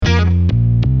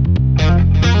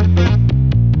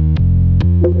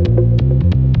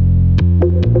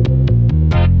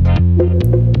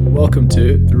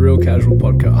Real Casual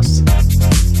Podcast.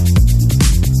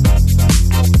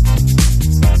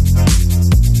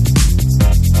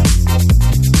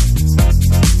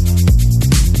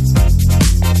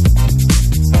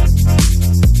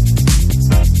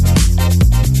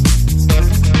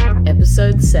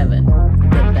 Episode 7, The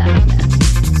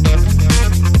Batman.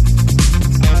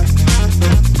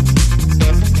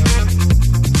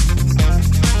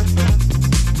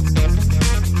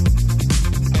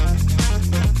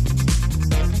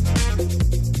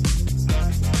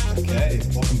 Okay,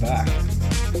 welcome back.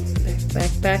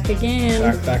 Back again.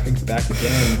 Back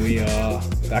again. We are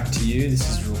back to you. This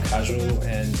is Real Casual,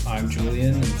 and I'm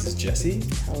Julian, and this is Jesse.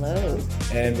 Hello.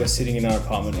 And we're sitting in our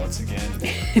apartment once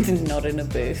again. Not in a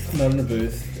booth. Not in a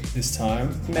booth this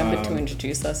time. Remember to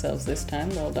introduce ourselves this time.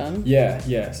 Well done. Yes,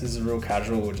 this is Real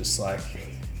Casual. We're just like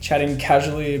chatting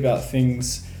casually about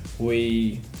things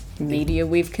Media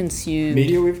we've consumed.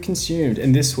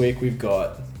 And this week we've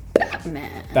got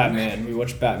Batman. We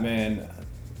watched Batman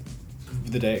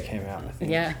the day it came out, I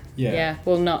think. Yeah.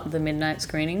 Well, not the midnight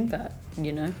screening, but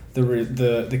you know.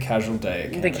 The casual day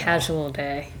it came out. Casual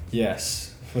day.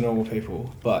 Yes, for normal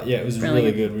people. But yeah, it was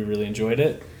really good. We really enjoyed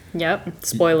it. Yep.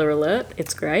 Spoiler alert.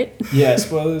 It's great. Yeah,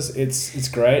 spoilers. It's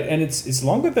great, and it's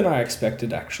longer than I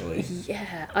expected, actually.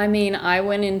 Yeah. I mean, I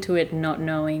went into it not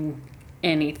knowing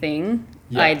anything.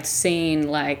 Yeah. I'd seen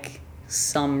like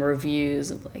some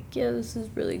reviews of like, yeah, this is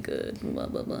really good, and blah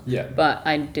blah blah. Yeah. But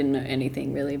I didn't know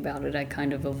anything really about it. I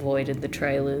kind of avoided the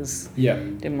trailers. Yeah.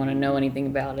 Didn't want to know anything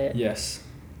about it. Yes.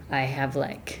 I have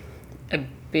like a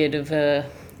bit of a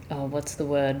what's the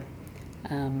word?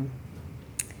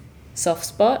 Soft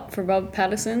spot for Robert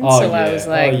Pattinson. Oh, So yeah. I was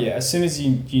like, As soon as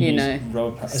you knew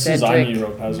know, as soon as I knew Cedric,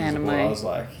 Robert Pattinson was on board, Manamai. I was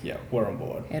like, yeah, we're on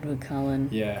board. Edward Cullen.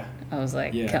 Yeah. I was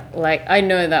like, Yeah. like I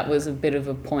know that was a bit of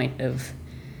a point of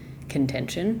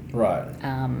contention. Right.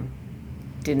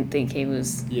 Didn't think he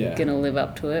was Yeah. gonna live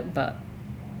up to it, but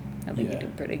I think Yeah. he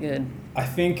did pretty good. I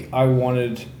think I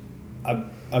wanted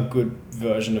a good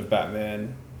version of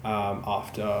Batman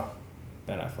after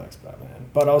Ben Affleck's Batman,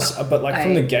 but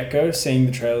from the get go, seeing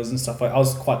the trailers and stuff, like I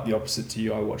was quite the opposite to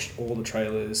you. I watched all the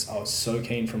trailers. I was so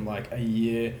keen from like a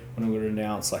year when it got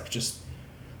announced, like just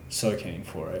so keen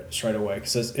for it straight away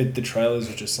because the trailers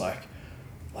were just like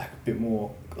a bit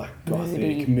more like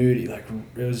gothic, moody. Like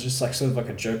it was just like sort of like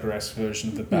a Joker-esque version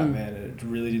of the Batman, and it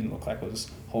really didn't look like it was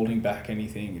holding back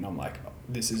anything. And I'm like, oh,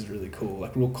 this is really cool,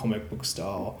 like real comic book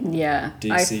style. Yeah,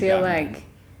 DC I feel Batman. like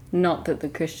not that the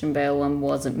Christian Bale one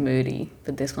wasn't moody,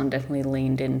 but this one definitely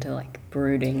leaned into like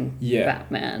brooding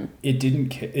Batman. It didn't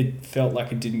care. It felt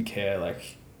like it didn't care.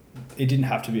 Like it didn't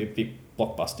have to be a big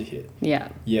blockbuster hit. Yeah.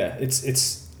 Yeah,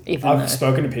 it's. Even though I've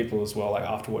spoken to people as well, like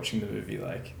after watching the movie,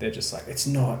 like they're just like, it's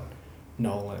not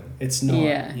Nolan. It's not.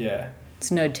 Yeah.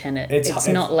 It's no Tenet. It's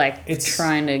not like it's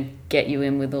trying to get you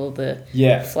in with all the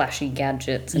flashy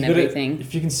gadgets and everything.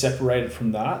 If you can separate it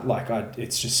from that, like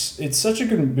it's such a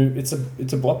good movie. It's a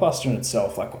blockbuster in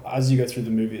itself. Like as you go through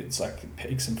the movie, it's like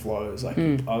peaks and flows. Like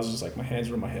I was just like, my hands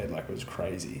were in my head, like it was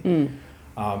crazy.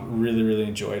 Really, really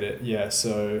enjoyed it. Yeah,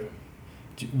 so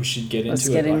we should get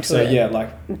into it.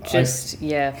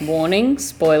 Warning,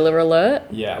 spoiler alert.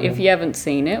 Yeah. If you haven't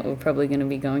seen it, we're probably going to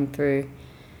be going through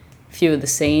a few of the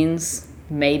scenes.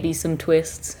 Maybe some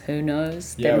twists. Who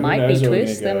knows? Yeah, there might be where we're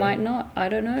twists. gonna There go. might not. I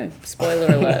don't know.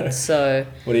 Spoiler alert. So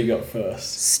What do you got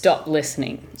first? stop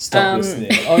listening. Stop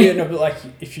listening. Oh yeah, no, but like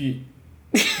if you,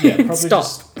 probably stop.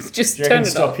 Just do you turn reckon it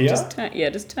stop off. here? Just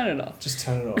turn it off. Just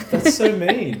turn it off. That's so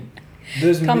mean.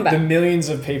 There's Come back. the millions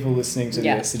of people listening to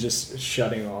Yeah. this are just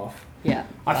shutting off. Yeah.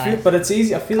 But it's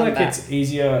easy. I feel Come like back. it's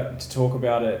easier to talk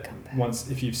about it Come back. once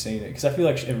if you've seen it, because I feel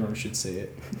like everyone should see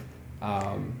it.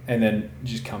 And then you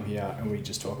just come here and we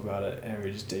just talk about it and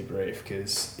we just debrief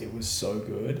because it was so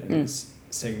good and it's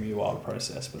taking me a while to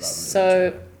process. But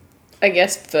So, I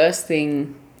guess first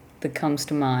thing that comes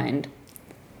to mind,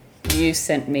 you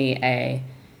sent me a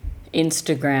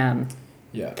Instagram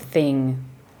thing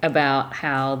about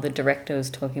how the director was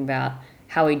talking about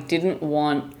how he didn't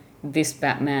want this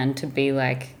Batman to be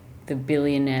like the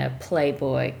billionaire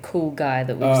playboy cool guy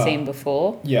that we've seen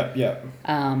before.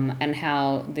 And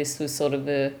how this was sort of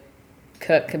a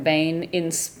Kurt Cobain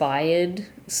inspired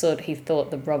he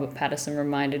thought that Robert Pattinson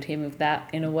reminded him of that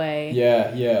in a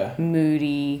way.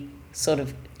 Moody, sort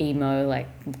of emo, like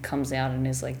comes out in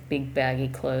his like big baggy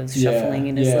clothes, shuffling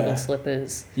in his little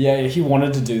slippers. He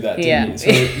wanted to do that, didn't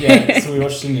he? So we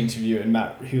watched an interview and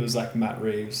he was like Matt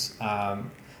Reeves.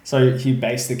 So he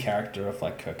based the character of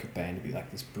like Kurt Cobain to be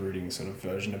like this brooding sort of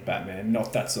version of Batman,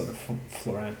 not that sort of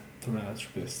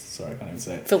philanthropist. Sorry, I can't even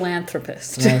say it.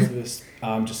 Philanthropist.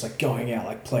 Just like going out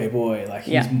like playboy. Like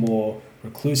he's more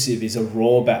reclusive. He's a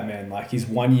raw Batman. Like, he's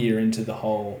 1 year into the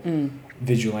whole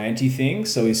vigilante thing,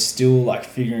 so he's still like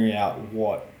figuring out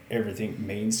what everything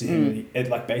means to him. And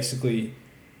like basically,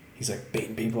 he's like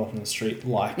beating people up on the street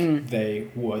like they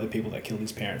were the people that killed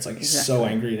his parents. Like, he's so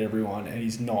angry at everyone, and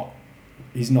he's not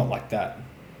like that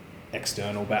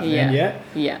external Batman yet.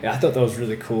 Yeah, I thought that was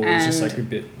really cool. It was just like a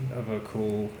bit of a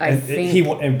cool.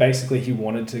 And basically he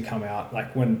wanted to come out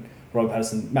like when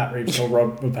Matt Reeves told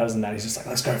Rob Patterson that, he's just like,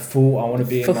 let's go full. I want to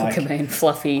be in like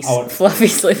fluffy slippers. Fluffy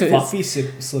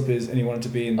slippers, and he wanted to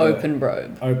be in the open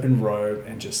robe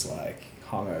and just like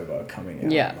hungover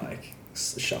coming out, like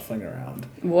shuffling around.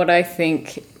 What I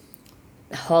think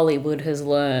Hollywood has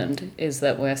learned is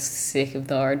that we're sick of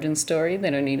the origin story. They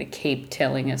don't need to keep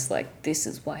telling us like this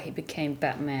is why he became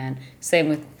Batman. Same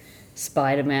with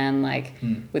Spider-Man, like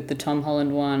with the Tom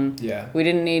Holland one. Yeah, we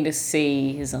didn't need to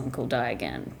see his uncle die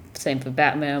again. Same for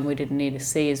Batman. We didn't need to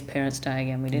see his parents die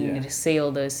again. We didn't need to see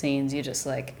all those scenes. You're just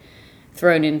like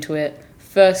thrown into it.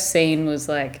 First scene was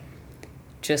like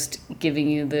just giving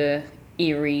you the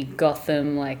eerie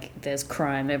Gotham, like there's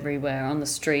crime everywhere on the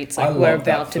streets. Like we're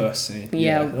about to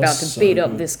beat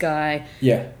up this guy.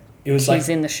 Yeah, it was he's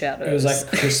in the shadows. It was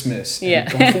like Christmas.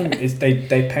 Gotham is they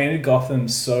painted Gotham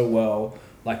so well,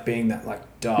 like being that like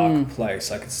dark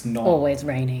place. Like it's not always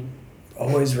raining.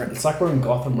 It's like we're in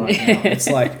Gotham right now. It's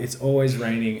like it's always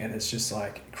raining, and it's just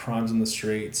like crimes on the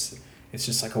streets. It's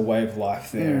just like a way of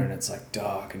life there, and it's like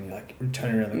dark, and you like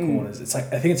turning around the corners. It's like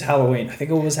I think it's Halloween. I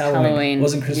think it was Halloween. It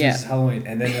wasn't Christmas. It's Halloween,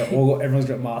 and then everyone's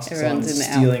got masks on, and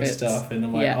stealing stuff, and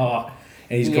I'm like, and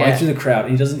he's going through the crowd.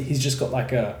 He's just got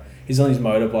like he's on his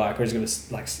motorbike, or he's got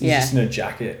he's just in a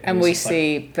jacket, and we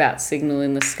see Bat Signal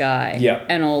in the sky. Yeah,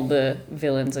 and all the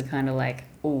villains are kind of like,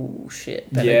 oh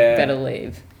shit, better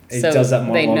leave. He does that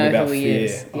monologue about who fear.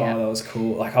 Is. Yeah. Oh, that was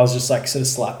cool. Like, I was just like sort of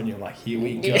slapping you, like, here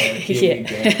we go, here we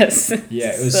go. Yes.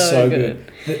 Yeah, it was so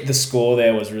good. The score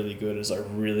there was really good. It was like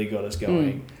really got us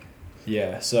going.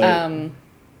 Yeah, so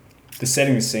the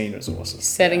setting the scene was awesome.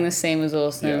 The scene was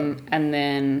awesome. And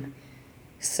then,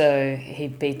 so he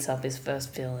beats up his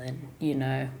first villain,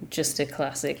 just a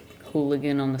classic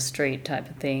hooligan on the street type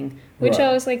of thing, which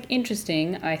I was like,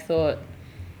 interesting. I thought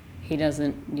he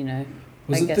doesn't,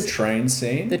 Was it the train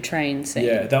scene? The train scene.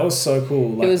 Yeah, that was so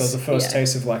cool. Like, that was the first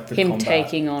taste of like the him combat.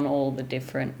 taking on all the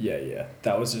different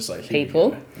That was just like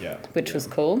people. Which was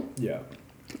cool. Yeah.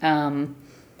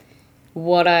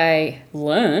 What I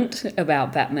learnt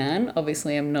about Batman,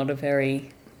 obviously I'm not a very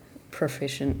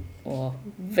proficient or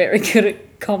very good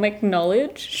at comic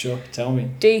knowledge. Sure, tell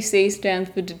me. DC stands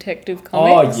for Detective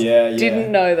Comics. Oh, yeah.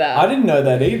 Didn't know that. I didn't know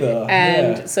that either.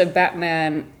 And so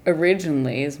Batman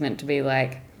originally is meant to be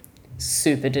like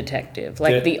super detective,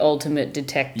 like the ultimate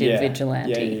detective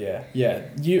vigilante. Yeah.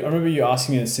 I remember you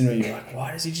asking me in the cinema, you were like,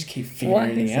 why does he just keep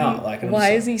figuring anything out? Like,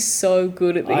 why is he so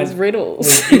good at these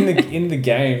riddles? in the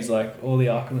games, like all the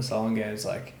Arkham Asylum games,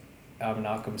 like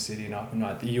Arkham City and Arkham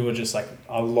Knight, you were just like,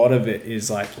 a lot of it is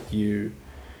like you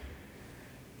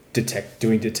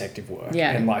doing detective work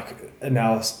and like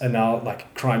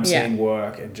like crime scene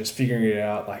work and just figuring it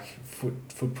out, like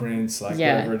footprints, like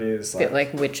whatever it is, like, bit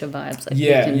like Witcher vibes. Like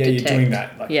you're doing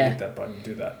that, like hit that button,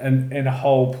 do that, and a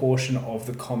whole portion of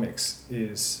the comics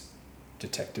is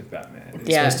Detective Batman.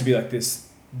 It's supposed to be like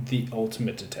the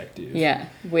ultimate detective.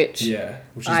 Which is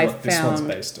what this one's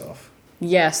based off.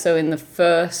 So in the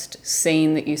first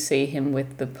scene that you see him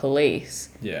with the police,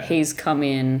 he's come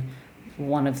in.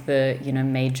 One of the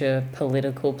major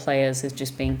political players has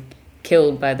just been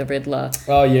killed by the Riddler.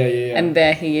 Oh yeah. And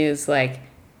there he is, like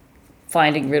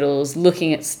finding riddles,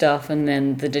 looking at stuff, and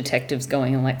then the detective's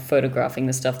going and like photographing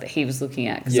the stuff that he was looking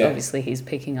at, because obviously he's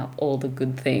picking up all the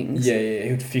good things. He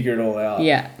would figure it all out.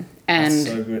 And that's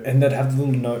so good. And they'd have the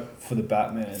little note for the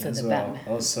Batman as well.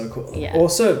 That was so cool.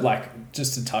 Also, like,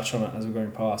 just to touch on it as we're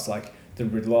going past, like the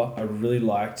Riddler, I really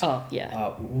liked. What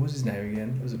was his name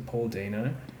again? Was it Paul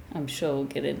Dano? I'm sure we'll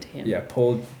get into him. Yeah,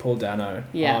 Paul Dano.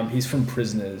 Yeah. He's from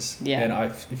Prisoners. Yeah.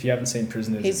 And if you haven't seen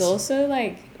Prisoners... He's also,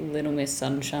 like, Little Miss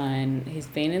Sunshine. He's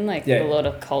been in, like, a lot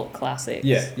of cult classics.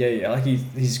 Yeah. Like,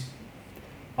 he's...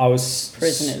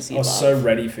 Prisoners, I was so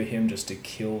ready for him just to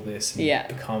kill this and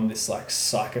become this, like,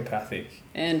 psychopathic...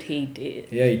 And he did.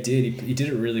 Yeah, he did. He did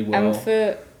it really well.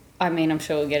 And I'm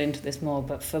sure we'll get into this more,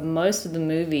 but for most of the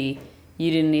movie,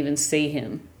 you didn't even see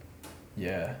him.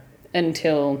 Yeah.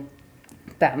 Until...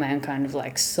 Batman kind of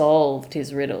like solved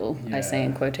his riddle. I say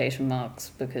in quotation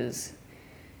marks because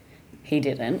he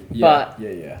didn't. So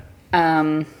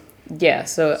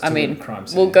I mean,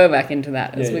 we'll go back into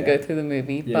that as we go through the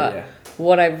movie.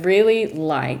 What I really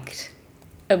liked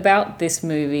about this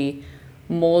movie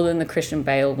more than the Christian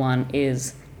Bale one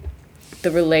is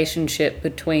the relationship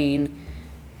between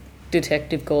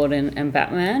Detective Gordon and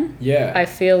Batman. Yeah. I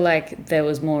feel like there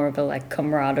was more of a like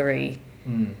camaraderie,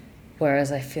 Mm.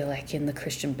 whereas I feel like in the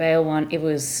Christian Bale one, it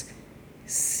was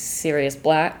Sirius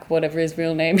Black, whatever his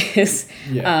real name is,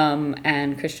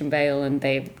 and Christian Bale, and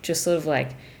they just sort of like,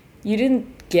 you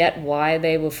didn't get why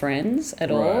they were friends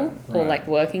at all, or like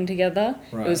working together.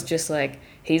 It was just like,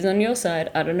 he's on your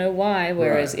side, I don't know why,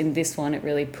 whereas in this one it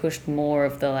really pushed more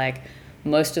of the like,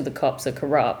 most of the cops are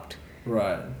corrupt.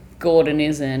 Right. Gordon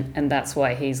isn't, and that's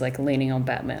why he's like leaning on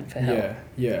Batman for help.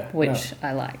 Which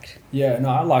I liked. Yeah, no,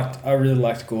 I really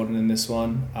liked Gordon in this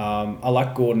one. I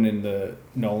like Gordon in the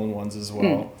Nolan ones as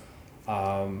well.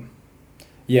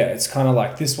 It's kind of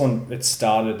like this one, it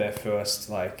started their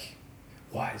first like,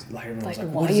 why is like everyone was like,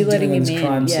 why are you letting him in?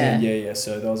 Crime scene? Yeah.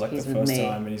 So that was like the first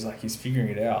time, and he's figuring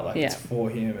it out, like it's for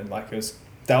him, and like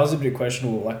that was a bit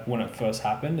questionable, like when it first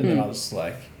happened, and then I was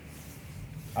like,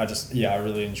 I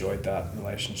really enjoyed that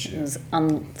relationship. It was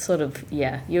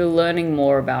you're learning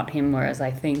more about him, whereas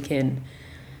I think in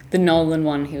the Nolan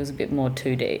one he was a bit more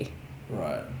 2D.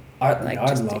 Right. I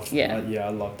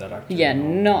love that actor. Yeah,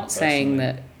 not saying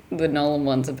that the Nolan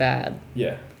ones are bad.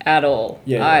 Yeah. At all.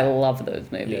 Yeah. I love those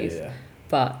movies. Yeah.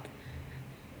 But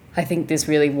I think this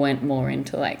really went more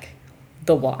into like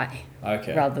the why.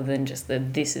 Okay. Rather than just the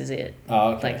this is it.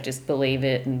 Oh, okay. Like just believe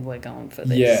it and we're going for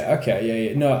this. Yeah, okay,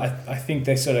 yeah. No, I think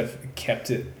they sort of kept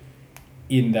it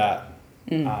in that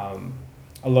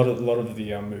a lot of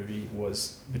the movie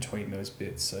was between those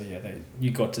bits. So yeah,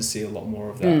 you got to see a lot more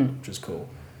of that, which was cool.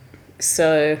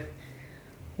 So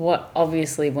what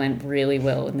obviously went really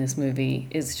well in this movie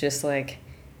is just like,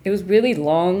 it was really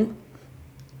long,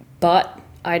 but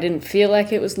I didn't feel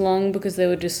like it was long because there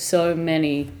were just so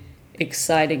many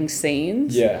exciting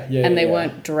scenes. And they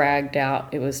weren't dragged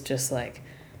out. It was just like,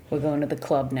 we're going to the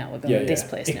club now, we're going to this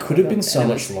place now. It could have been so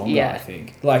much longer, I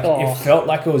think. Like, it felt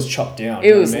like it was chopped down.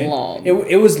 It was long.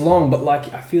 It was long, but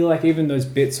like, I feel like even those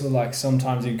bits were like,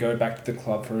 sometimes you go back to the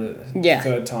club for a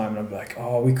third time, and I'm like,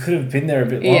 oh, we could have been there a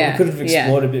bit longer. We could have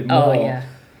explored a bit more. Oh, yeah.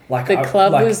 Like, the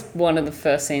club was one of the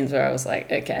first scenes where I was like,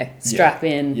 okay, strap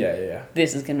in. Yeah.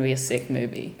 This is going to be a sick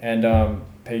movie. And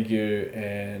Peggy Gou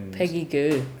and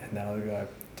that other guy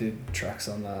did tracks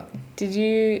on that.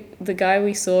 The guy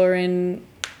we saw in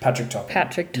Patrick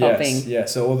Topping. Yes, yeah.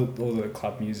 So all the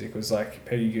club music was like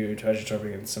Peggy Gou, Patrick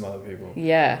Topping, and some other people.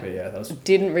 Yeah. But yeah, that was.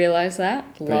 Didn't realize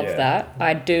that. Love that.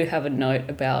 I do have a note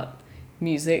about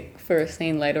music for a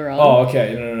scene later on. Oh,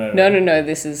 okay. No.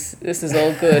 This is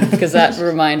all good because that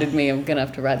reminded me. I'm gonna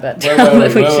have to write that down.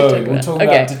 Wait. We're talking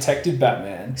about Detective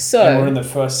Batman. So and we're in the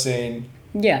first scene.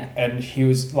 Yeah. And he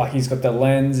was like, he's got the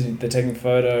lens, and they're taking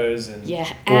photos, and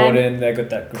Gordon, they got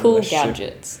that good cool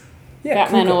gadgets. Yeah,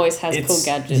 Batman always has cool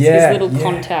gadgets. Yeah, his little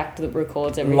contact that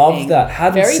records everything. Love that.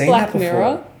 Hadn't very seen Black that before.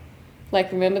 Mirror.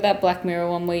 Like, remember that Black Mirror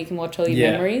one where you can watch all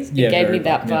your memories? It gave me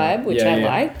that vibe, which I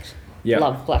liked. Yeah.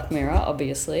 Love Black Mirror,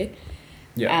 obviously.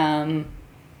 Yeah.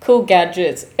 Cool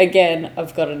gadgets. Again,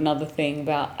 I've got another thing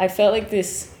about... I felt like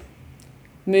this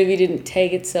movie didn't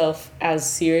take itself as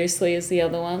seriously as the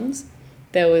other ones.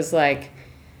 There was, like,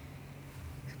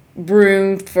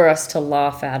 room for us to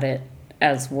laugh at it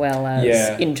as well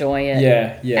as enjoy it.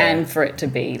 Yeah. And for it to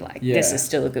be, like, this is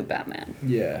still a good Batman.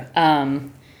 Yeah.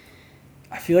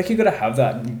 I feel like you got to have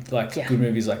that in, like, good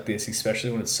movies like this,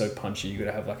 especially when it's so punchy. You got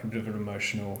to have, like, a bit of an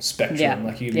emotional spectrum. Yeah.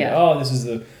 Like, you can this is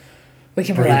the... We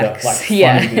can relax. Like,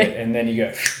 funny bit, and then you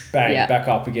go, bang, back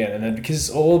up again. And then, because it's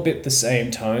all a bit the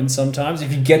same tone sometimes,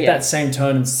 if you get that same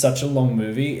tone in such a long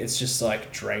movie, it's just,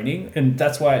 like, draining. And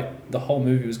that's why the whole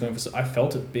movie was going for... I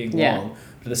felt it being long,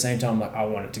 but at the same time, like, I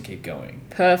want it to keep going.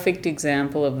 Perfect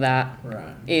example of that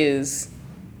is...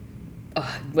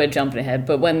 Oh, we're jumping ahead,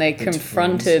 but when they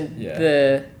confronted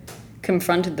the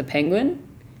Penguin,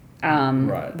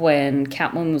 when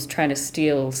Catwoman was trying to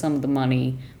steal some of the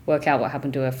money, work out what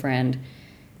happened to her friend,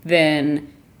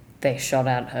 then they shot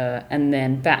at her, and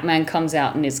then Batman comes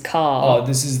out in his car. Oh,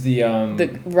 this is the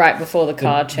right before the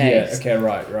car chase. Yeah, okay,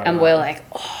 right. And we're like,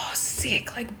 oh,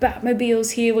 sick! Like,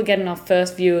 Batmobile's here. We're getting our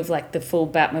first view of, like, the full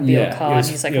Batmobile car, and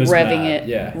he's like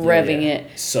revving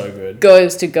it. So good.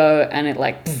 Goes to go, and it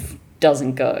like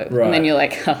doesn't go, and then you're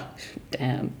like, oh,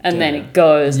 damn, and then it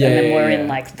goes, and then we're in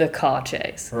like the car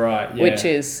chase, which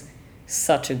is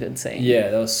such a good scene. Yeah,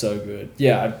 that was so good.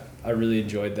 Yeah, I really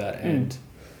enjoyed that, and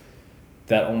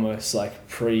that almost like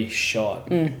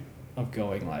pre-shot of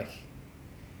going like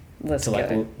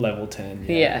level 10.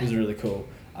 Yeah, it was really cool.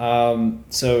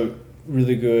 So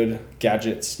really good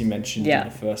gadgets you mentioned in the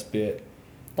first bit.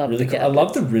 Really cool. I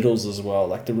love the riddles as well.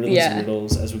 Like the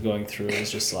riddles as we're going through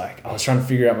is just like I was trying to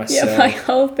figure out myself. Yeah, my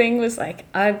whole thing was like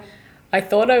I I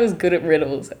thought I was good at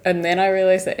riddles, and then I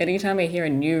realized that anytime I hear a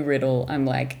new riddle, I'm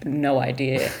like, no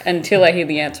idea. Until I hear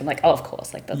the answer, I'm like, oh, of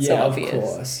course, like that's so obvious. Of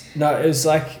course. No, it was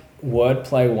like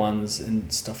wordplay ones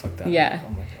and stuff like that. Yeah. Oh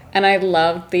my God. And I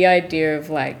loved the idea of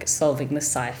like solving the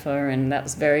cipher, and that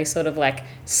was very sort of like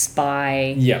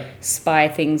spy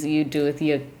things that you do with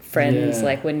your friends,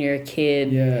 like when you're a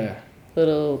kid. Yeah.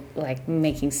 Little like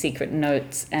making secret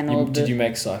notes and all. Did you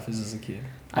make ciphers as a kid?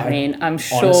 I mean, I'm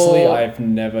sure. Honestly, I've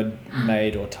never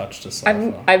made or touched a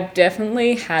cipher. I've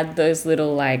definitely had those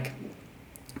little like,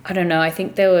 I don't know. I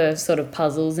think there were sort of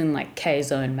puzzles in like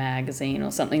K-Zone magazine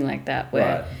or something like that,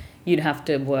 where you'd have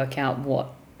to work out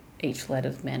what each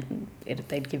letter meant, and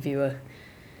they'd give you a.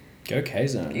 Go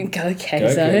K-Zone. Go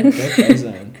K-Zone. Go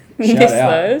K-Zone.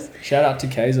 Shout out to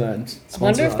K-Zone. I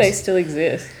wonder if they still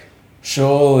exist.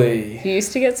 Surely. You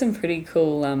used to get some pretty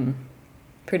cool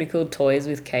toys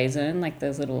with K-Zone, like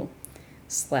those little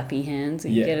slappy hands.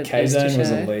 You get at K-Zone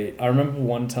was elite. I remember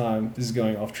one time, this is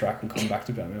going off track, we'll come back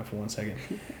to Batman for 1 second.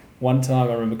 One time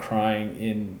I remember crying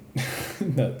in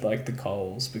the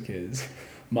Coles because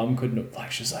Mum couldn't,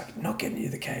 like, she was like, not getting you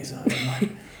the K-Zone. I'm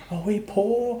like, are we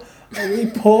poor?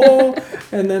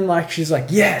 And then, like, she's like,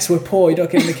 yes, we're poor, you're not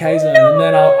getting the K-Zone. And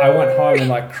then I went home and,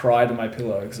 like, cried on my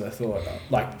pillow because I thought,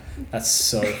 like, that's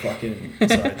so fucking,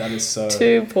 sorry, that is so.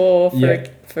 Too poor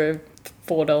for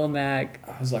 $4 mag.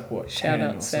 I was like, what? Shout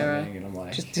out Sarah. And I'm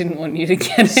like, just didn't want you to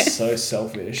get it. So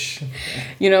selfish.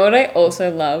 You know what I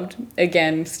also loved?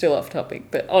 Again, still off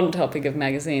topic, but on topic of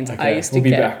magazines. Okay, I used to we'll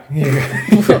be get.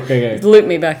 Back. Okay. Loop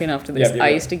me back in after this. Yep. I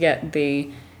used to get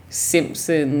the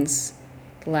Simpsons,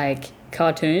 like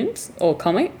cartoons or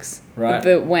comics. Right.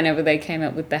 Whenever they came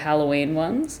up with the Halloween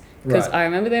ones. Because I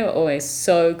remember they were always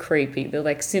so creepy. They're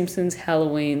like Simpsons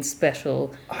Halloween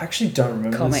special. I actually don't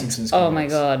remember comics. the Simpsons comics. Oh my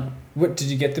God. What, did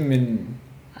you get them in?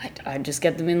 I just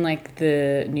get them in like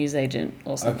the newsagent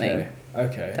or something.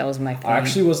 Okay. That was my thing. I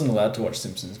actually wasn't allowed to watch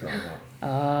Simpsons growing up.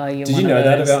 Oh, Did you know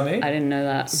that about me? I didn't know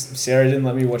that. Sarah didn't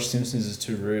let me watch Simpsons, it's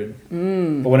too rude.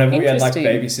 But whenever we had like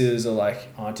babysitters or like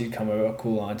auntie come over,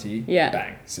 cool auntie,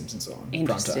 bang, Simpsons on.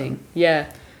 Interesting.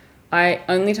 Yeah.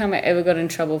 Only time I ever got in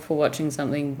trouble for watching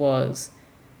something was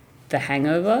The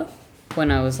Hangover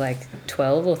when I was like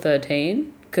 12 or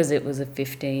 13 because it was a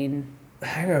 15. The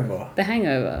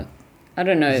Hangover. I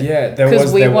don't know. Yeah, there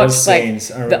was like scenes,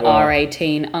 the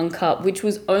R18 uncut, which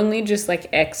was only just like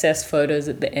excess photos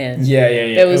at the end. Yeah.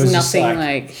 There was nothing just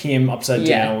like him upside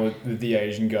down with the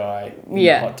Asian guy in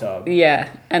the hot tub. Yeah,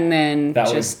 and then that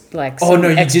just like some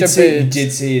extra boobs.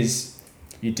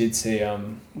 You did see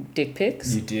dick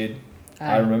pics. You did.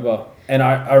 I remember. And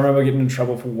I remember getting in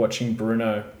trouble for watching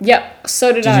Bruno. Yep,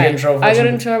 so did I. You get in trouble I got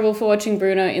in trouble for watching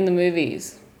Bruno in the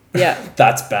movies. Yeah.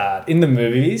 That's bad. In the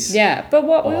movies? Yeah, but we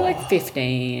were like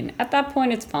 15. At that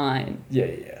point, it's fine.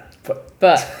 Yeah.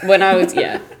 But when I was,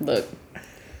 look,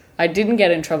 I didn't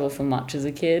get in trouble for much as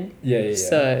a kid. Yeah.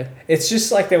 So it's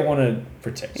just like they want to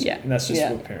protect you. Yeah. And that's just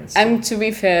what parents do. And to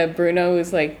be fair, Bruno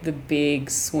was like the big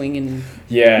swinging.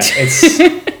 Yeah, it's...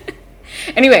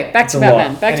 Anyway, back to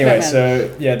Batman. Anyway,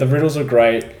 so yeah, the riddles are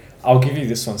great. I'll give you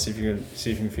this one, see if you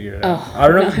can figure it out. Oh, I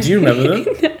don't know. Do you remember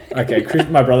them? Okay, Chris,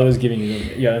 my brother was giving you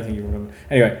them. Yeah, I don't think you remember.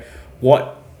 Anyway,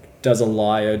 what does a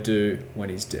liar do when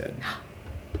he's dead?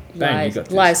 Bang, you got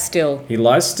this. Lies still. He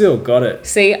lies still. Got it.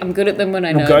 See, I'm good at them when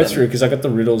I know them. We'll go through because I got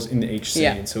the riddles in each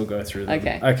scene, so we'll go through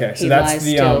them. Okay. So that's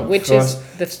the which is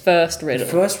the first riddle.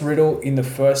 The first riddle in the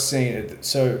first scene.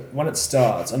 So when it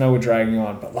starts, I know we're dragging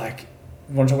on, but like,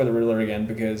 I want to talk about the Riddler again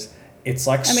because it's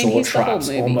like saw traps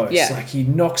almost. Yeah. Like he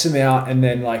knocks him out and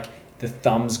then like the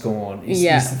thumb's gone. His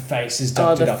face is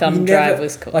ducked up. Oh, the thumb drive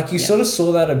was cool. Like you sort of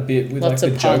saw that a bit with lots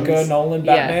like the Joker Nolan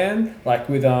Batman. Like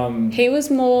with He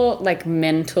was more like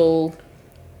mental,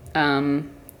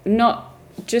 not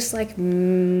just like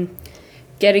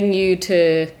getting you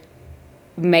to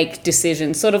make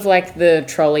decisions, sort of like the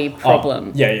trolley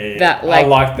problem. Yeah. That like I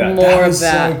like that. More that of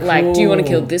that, so cool. Like, do you want to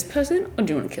kill this person or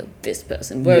do you want to kill this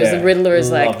person? Whereas the Riddler is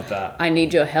like, I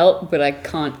need your help, but I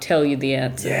can't tell you the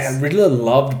answers. Yeah, Riddler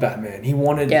loved Batman. He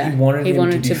wanted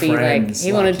him to be friends. Like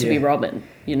he wanted to be Robin.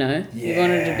 You know, he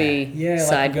wanted to be sidekick.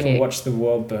 Like I'm gonna watch the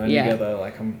world burn together.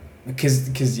 Like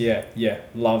because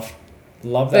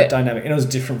love that dynamic, and it was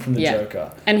different from the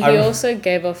Joker. And he also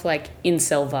gave off like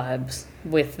incel vibes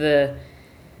with the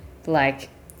like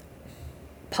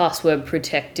password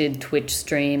protected Twitch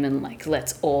stream and like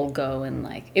let's all go, and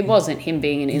like it wasn't him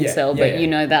being an incel, but you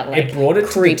know that like it brought it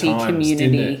creepy to the times,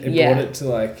 community. Didn't it? It brought it to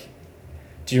like.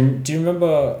 Do you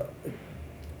remember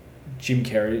Jim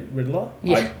Carrey Riddler?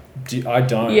 Yeah. I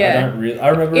don't really. I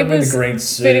remember him in the green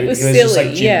suit. But it was silly. Just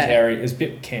like Jim Carrey. It was a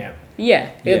bit camp.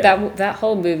 Yeah. That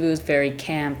whole movie was very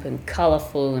camp and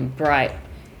colourful and bright.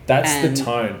 That's the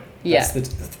tone. Yeah.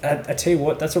 I tell you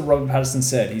what, that's what Robert Pattinson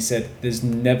said. He said, there's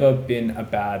never been a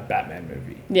bad Batman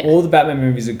movie. Yeah. All the Batman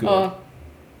movies are good.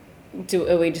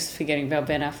 Are we just forgetting about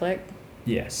Ben Affleck?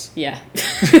 Yes. Yeah.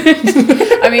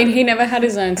 I mean, he never had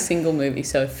his own single movie,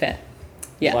 so fair.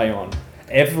 Yeah. Play on.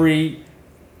 Every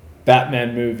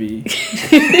Batman movie.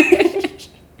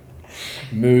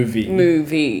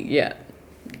 movie, yeah.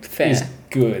 Fair. Is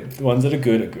good. The ones that are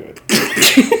good are good.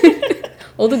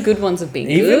 All the good ones have been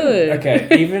good. Okay,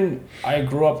 even I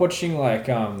grew up watching like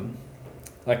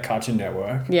Cartoon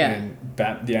Network. Yeah. And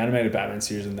the animated Batman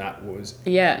series, and that was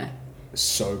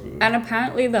so good. And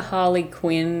apparently the Harley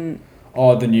Quinn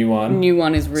the new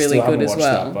one is really good as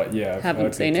well. That, but yeah,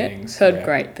 haven't seen it. Heard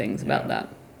great things about that.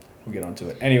 We'll get onto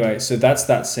it. Anyway, so that's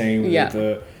that scene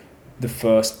with the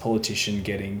first politician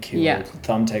getting killed,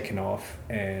 thumb taken off,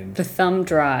 and the thumb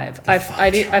drive.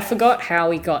 I forgot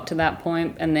how he got to that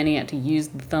point, and then he had to use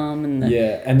the thumb and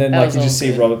and then like you just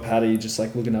see Robert Patty just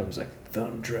like looking up, he's like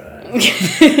thumb drive.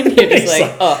 You're just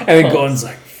like, oh, and then Gordon's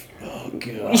like, oh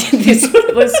god, this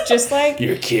was just like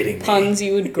you're kidding me. Puns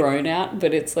you would groan at,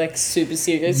 but it's like super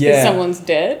serious because someone's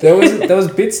dead. There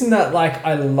was bits in that like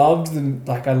I loved them,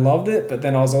 like I loved it, but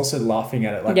then I was also laughing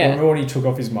at it. Like remember when he took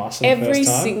off his mask for the first time? Every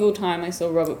single time I saw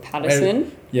Robert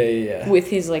Pattinson, with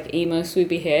his like emo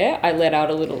swoopy hair, I let out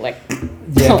a little like.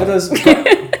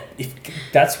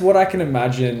 That's what I can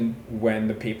imagine when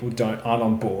the people aren't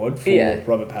on board for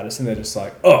Robert Pattinson. They're just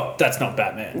like, oh, that's not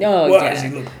Batman. Oh, why does he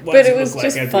look? But it was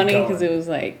just funny because it was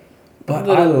like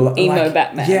little emo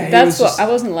Batman. Yeah, that's what I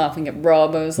wasn't laughing at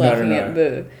Rob. I was laughing at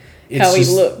how he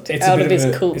looked out of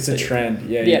his cool. It's a trend,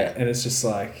 yeah, and it's just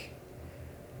like,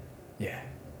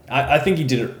 I think he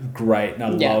did it great, and I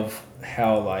love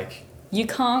how like. You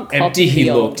can't copy empty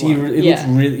he looked. He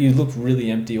looked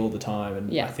really empty all the time,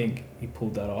 and I think he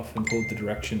pulled that off and pulled the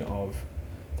direction of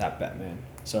that Batman.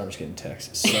 Sorry, I'm just getting texts.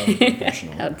 It's so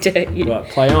professional. How dare you? But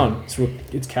play on.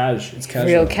 It's cash. It's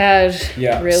casual. Real cash.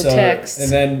 Yeah. Real text.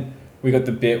 And then we got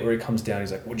the bit where he comes down.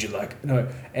 He's like, "Would you like?" No.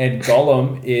 And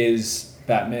Gollum is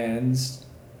Batman's.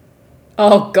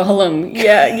 Oh, Gollum.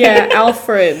 Yeah.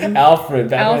 Alfred.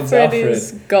 Batman's Alfred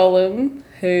is Gollum,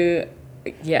 who.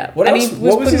 Yeah, what and else? he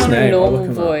was putting on a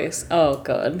normal voice. Oh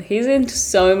god, he's into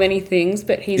so many things,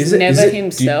 but he's never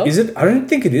himself. I don't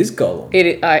think it is Gollum.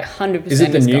 I 100%. Is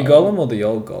it the new Gollum or the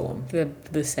old Gollum?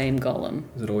 The same Gollum.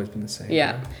 Has it always been the same?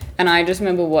 Yeah, and I just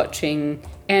remember watching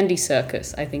Andy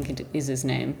Serkis. I think it is his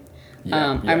name.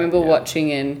 I remember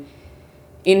watching an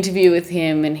interview with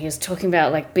him, and he was talking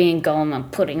about like being Gollum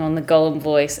and putting on the Gollum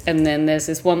voice, and then there's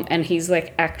this one, and he's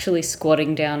like actually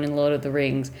squatting down in Lord of the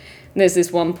Rings. There's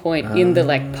this one point in the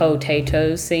like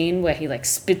potatoes scene where he like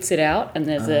spits it out, and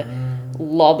there's a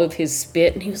lob of his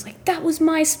spit, and he was like, "That was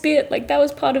my spit. Like that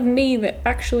was part of me that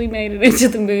actually made it into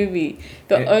the movie."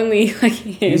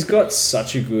 He's got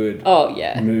such a good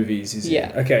movies.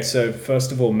 Okay, so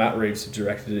first of all, Matt Reeves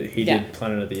directed it. He did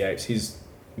Planet of the Apes.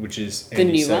 Which is the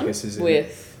Andy new Serkis one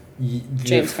with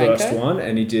James Franco. The first one,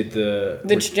 and he did the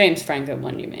James Franco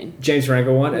one. You mean James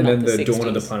Franco one, and then the 60s. Dawn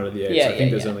of the Planet of the Apes. I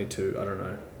think there's only two. I don't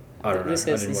know. I didn't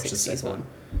watch the second one.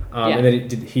 And then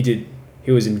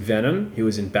he was in Venom. He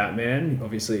was in Batman.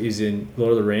 Obviously, he's in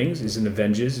Lord of the Rings. He's in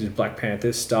Avengers. He's in Black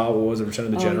Panther, Star Wars, Return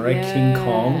of the Jedi, King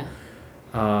Kong.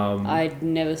 I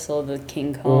never saw the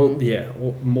King Kong.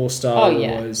 More Star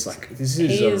Wars. Like this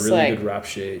is a really good rap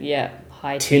sheet. Yeah,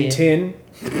 high Tintin.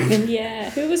 Yeah,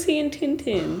 who was he in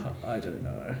Tintin? I don't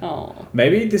know. Oh,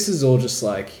 maybe this is all just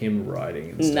like him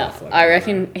writing and stuff. I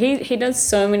reckon he does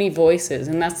so many voices,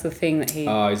 and that's the thing that he.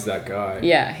 Oh, he's that guy.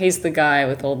 Yeah, he's the guy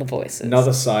with all the voices.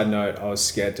 Another side note: I was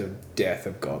scared to death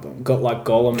of Gollum.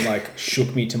 Gollum like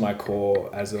shook me to my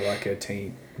core as a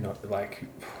teen. Not like.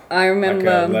 I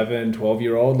remember. Like 11,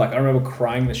 12-year-old. Like I remember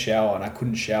crying in the shower, and I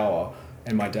couldn't shower,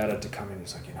 and my dad had to come in.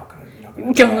 He's like, "You're not gonna."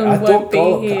 I thought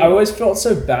Gollum. I always felt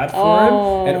so bad for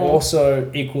him, and also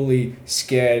equally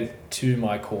scared to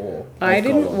my core. I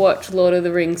didn't watch Lord of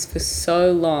the Rings for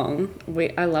so long.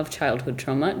 I love childhood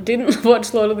trauma. Didn't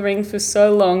watch Lord of the Rings for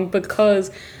so long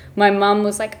because my mum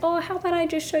was like, "Oh, how about I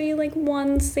just show you like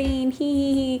one scene?"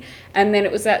 And then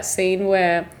it was that scene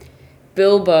where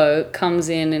Bilbo comes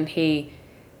in and he.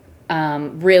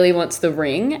 Really wants the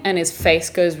ring, and his face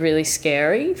goes really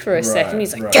scary for a second.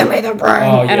 He's like, "Give me the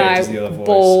ring!" And I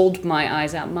bawled my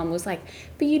eyes out. Mum was like,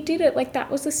 "But you did it. Like that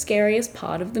was the scariest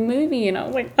part of the movie." And I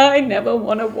was like, "I never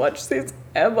want to watch this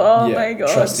ever." Oh my god!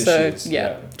 Trust issues.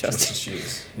 Trust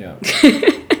issues. Yeah.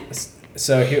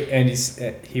 So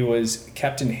he was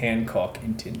Captain Hancock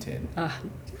in Tintin.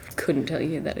 Couldn't tell you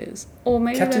who that is. Or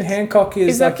maybe Captain Hancock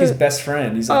is like his best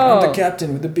friend. He's like, I'm the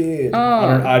captain with the beard.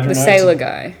 I don't the know. sailor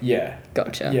guy. Yeah.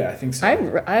 Gotcha. Yeah, I think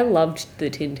so. I loved the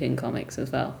Tintin comics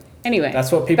as well. Anyway.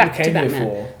 That's what people came here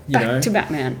for. Back to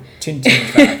Batman. Tintin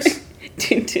facts.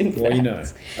 Tintin facts. Well, you know.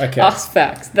 Okay. Us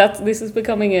facts. This is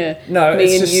becoming a no,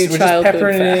 me and you childhood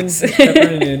facts.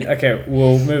 Peppering it in. Okay,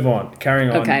 we'll move on. Carrying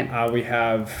on. Okay. We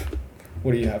have...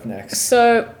 What do you have next?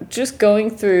 So, just going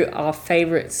through our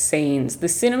favourite scenes, the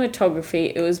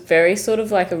cinematography, it was very sort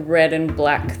of like a red and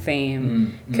black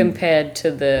theme compared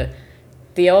to the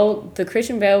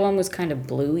Christian Bale one was kind of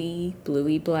bluey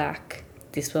black.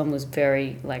 This one was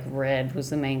very, like, red was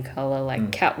the main colour.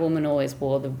 Like, Catwoman always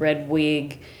wore the red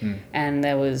wig and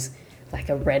there was, like,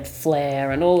 a red flare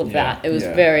and all of that. It was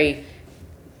very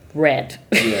red.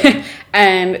 Yeah.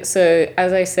 And so,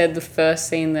 as I said, the first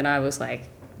scene that I was like,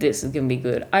 this is going to be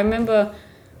good. I remember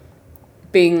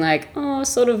being like,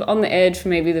 sort of on the edge for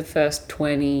maybe the first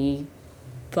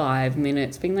 25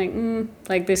 minutes, being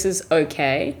like, this is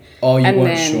okay. Oh, you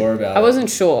weren't sure about it? I wasn't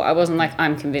sure. I wasn't like,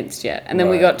 I'm convinced yet. And then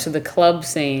we got to the club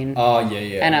scene. Oh,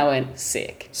 yeah. And I went,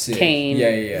 sick. Keen.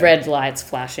 Yeah. Red lights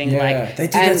flashing. Yeah, they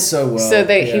did that so well. So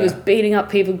he was beating up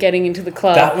people getting into the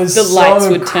club. That was the so lights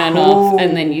would turn cool. off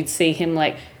and then you'd see him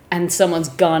like, and someone's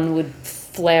gun would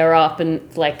flare up and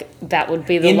like that would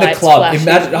be the lights club. Flashing.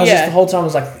 Imagine, I was just the whole time I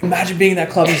was like, imagine being in that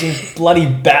club and seeing bloody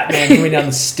Batman coming down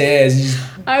the stairs.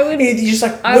 You're just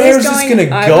like, where is this gonna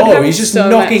go? He's just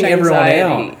knocking everyone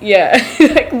out. Yeah,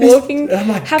 like walking, I'm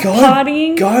like,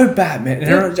 partying. Go Batman.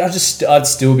 And I'd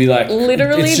still be like,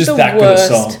 literally it's just the that worst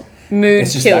good a song. Mood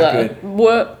killer.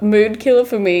 Mood killer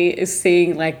for me is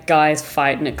seeing like guys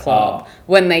fight in a club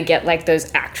when they get like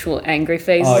those actual angry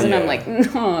faces, and I'm like,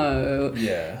 no.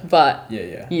 Yeah. But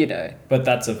you know. But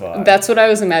that's a vibe. That's what I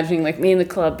was imagining, like me in the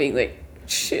club being like,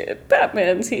 shit,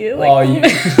 Batman's here.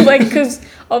 Like, like because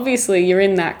obviously you're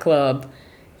in that club,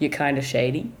 you're kind of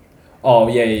shady. Oh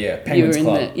yeah. Penguin's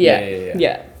Club.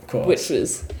 Yeah. Of course. Which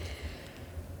was.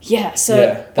 Yeah,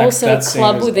 so also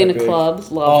club within a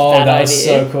club. Loved that was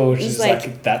idea. So cool. She's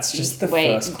like, that's just the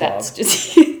first club. That's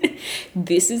just.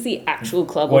 This is the actual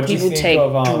club where people take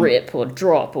drip or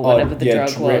drop or whatever the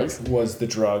drug was. Drip was the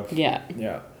drug. Yeah.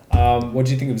 What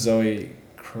do you think of Zoe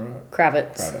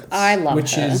Kravitz? I love her.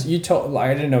 Which is, you told,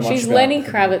 like, I didn't know much about. She's Lenny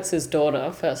Kravitz's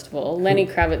daughter, first of all. Lenny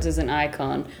Kravitz is an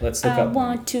icon. Let's look up. I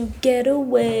want to get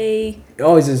away.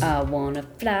 Oh, is this? I want to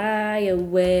fly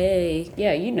away.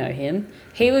 Yeah, you know him.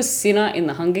 He was Cinna in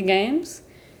the Hunger Games,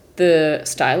 the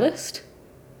stylist.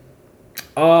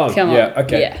 Oh, Come on.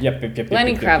 Okay. Yeah. Yep.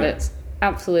 Lenny Kravitz,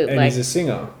 absolutely. And he's a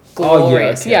singer.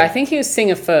 Glorious. Yeah, I think he was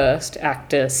singer first,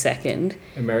 actor second.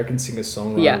 American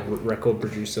singer-songwriter, record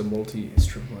producer,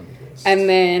 multi-instrumentalist. And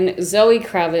then Zoe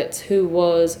Kravitz, who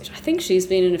was, I think she's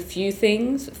been in a few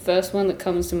things. First one that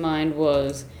comes to mind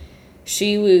was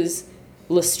she was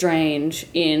Lestrange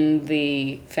in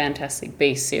the Fantastic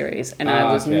Beasts series, and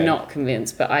I was not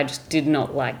convinced, but I just did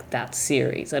not like that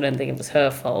series. I don't think it was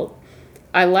her fault.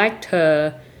 I liked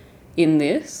her in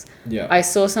this. Yeah. I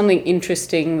saw something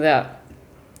interesting that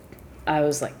I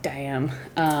was like, damn.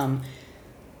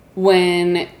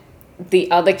 When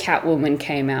the other Catwoman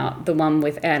came out, the one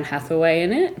with Anne Hathaway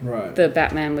in it, right? The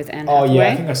Batman with Anne Hathaway. Oh yeah,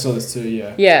 I think I saw this too.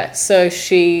 Yeah. Yeah, so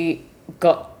she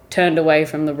got turned away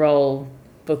from the role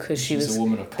because she's a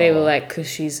woman of colour. They were like, because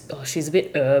she's a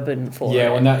bit urban for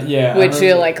it. When that, which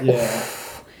you're like,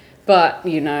 oof. But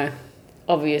you know,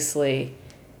 obviously,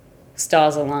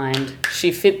 stars aligned.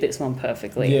 She fit this one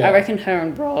perfectly. Yeah. I reckon her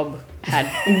and Rob had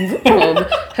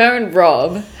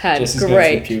Jesse's great.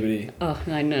 Going through puberty. Oh,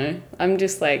 I know. I'm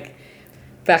just like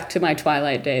back to my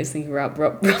Twilight days, thinking about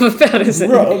Robert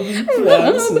Pattinson.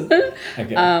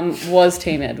 Okay. Was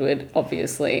Team Edward,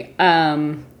 obviously.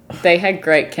 They had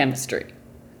great chemistry,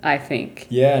 I think.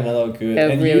 Yeah, no, they were good.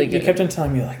 They were really good. You kept on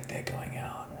telling me like they're going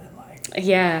out and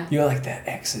like you're like they're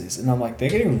exes, and I'm like they're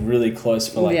getting really close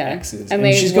for like exes. And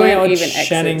she's going out with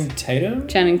Channing Tatum.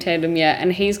 Channing Tatum, yeah,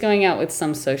 and he's going out with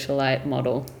some socialite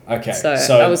model. Okay, so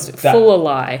I was full of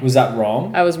lie. Was that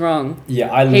wrong? I was wrong.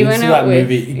 Yeah, I lived through that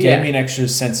movie. It gave me an extra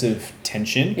sense of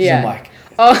tension. Yeah, I'm like.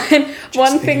 Oh, and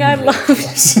one thing I loved,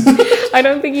 I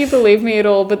don't think you believe me at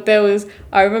all, but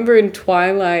I remember in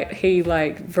Twilight, he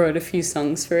like wrote a few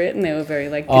songs for it and they were very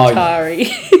like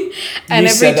guitar-y. And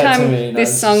every time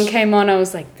this song came on, I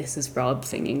was like, this is Rob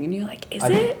singing. And you're like, is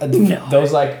it? No. There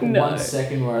was like 1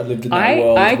 second where I lived in that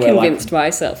world. I convinced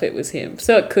myself it was him.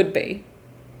 So it could be.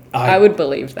 I would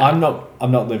believe that. I'm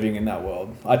not living in that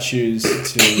world. I choose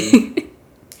to...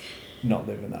 not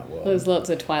live in that world. There's lots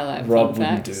of Twilight Rob fun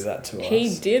wouldn't facts. do that to us.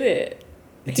 He did it.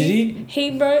 Did he?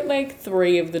 He wrote like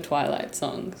 3 of the Twilight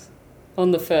songs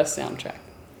on the first soundtrack.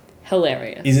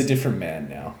 hilarious. He's a different man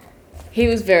now. He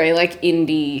was very like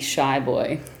indie shy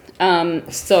boy.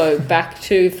 So back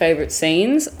to favourite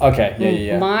scenes. Okay,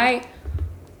 yeah. My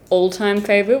all-time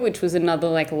favourite, which was another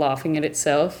like laughing at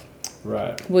itself,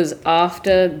 right, was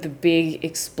after the big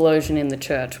explosion in the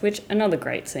church, which another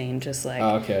great scene, just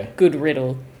like good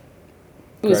riddle.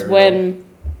 It was when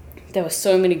there were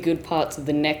so many good parts of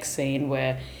the next scene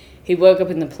where he woke up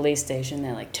in the police station.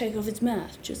 They're like, take off his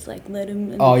mask, just like let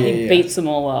him. And he beats them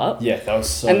all up. Yeah, that was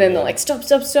so. And then they're like, stop!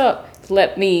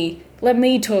 Let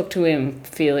me talk to him.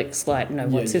 Felix Leiter. No,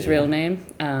 what's his real name?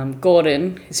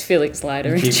 Gordon. He's Felix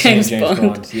Leiter in James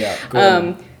Bond.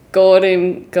 Yeah.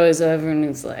 Gordon goes over and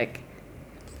is like,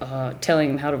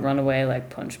 telling him how to run away, like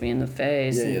punch me in the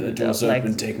face. Yeah, the door's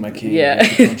open, take my key. Yeah,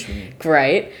 punch me.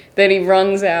 Great. Then he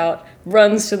runs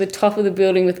to the top of the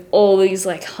building with all these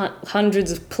like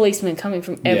hundreds of policemen coming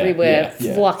from everywhere,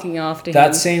 flocking after him.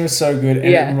 That scene was so good, and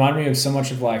it reminded me of so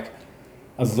much of like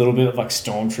a little bit of like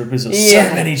stormtroopers. There's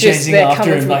so many chasing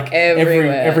after him, like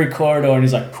every corridor, and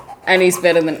he's like. And he's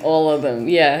better than all of them,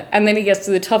 yeah. And then he gets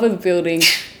to the top of the building,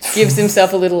 gives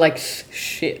himself a little like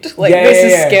shit. Like this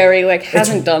is scary. Like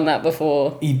hasn't done that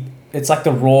before. It's like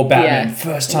the raw Batman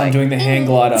first time like, doing the hang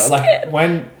glider. Like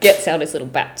when gets out his little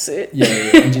bat suit.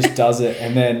 And just does it,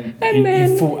 and then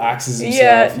he full axes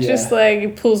himself. Just like he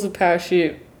pulls the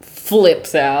parachute,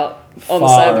 flips out on the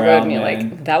side of the road, and you're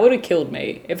like, that would have killed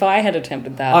me if I had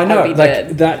attempted that. I know, I'd be like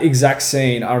dead. that exact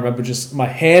scene. I remember just my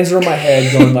hands are on my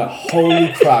head, going like,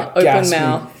 "Holy crap!" Open gasping.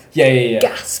 mouth. Yeah.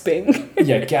 Gasping.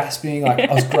 Gasping. Like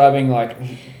I was grabbing like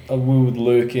a woo with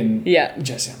Luke and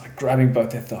Jesse. I'm like grabbing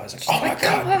both their thighs. Like, oh my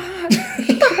god.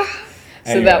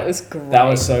 So that was great. That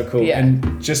was so cool. Yeah.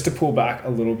 And just to pull back a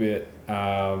little bit,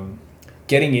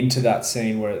 getting into that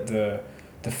scene where the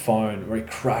phone where he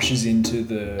crashes into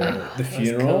the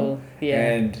funeral, cool.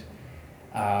 and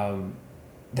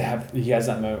he has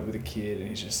that moment with a kid, and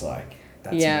he's just like,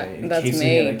 "That's me." And that's he keeps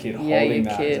me. looking at the kid holding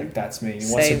that. He's like, "That's me."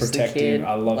 He wants to protect him.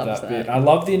 I love that bit. I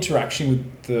love the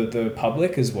interaction with the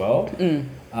public as well,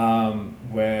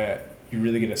 where you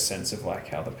really get a sense of like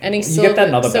how the people. And you get that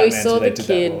in other Batman, he saw they the did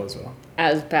kid that well as well.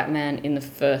 As Batman in the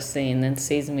first scene, then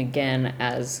sees him again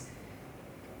as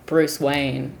Bruce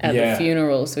Wayne at the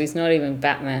funeral, so he's not even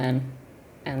Batman,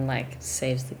 and like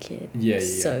saves the kid.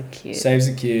 So cute. Saves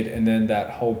the kid, and then that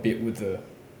whole bit with the,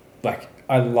 like,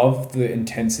 I love the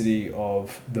intensity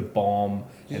of the bomb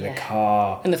and the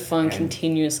car and the phone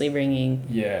continuously ringing.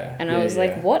 And I was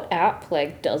like, what app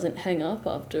like doesn't hang up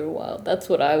after a while? That's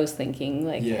what I was thinking.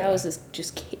 Like, how does this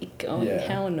just keep going?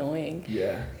 How annoying.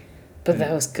 But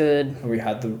that was good. And we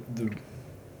had the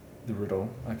riddle.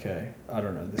 Okay, I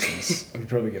don't know. This is we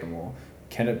probably get them all.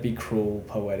 Can it be cruel,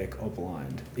 poetic, or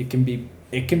blind? It can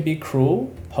be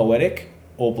cruel, poetic,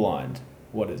 or blind.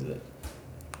 What is it?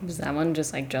 Was that one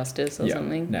just like justice or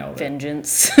something? Nailed it.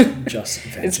 Vengeance. Just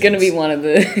vengeance. It's going to be one of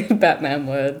the Batman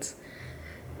words.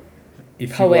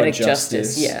 If poetic you are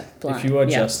justice, blind. If you are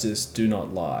justice, do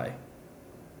not lie.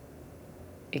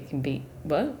 It can be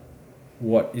what?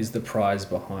 What is the prize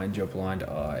behind your blind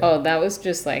eye? Oh, that was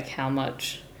just like how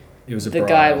much. It was a the bribe.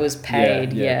 guy was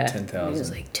paid. 10,000. He was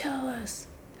like, tell us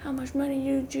how much money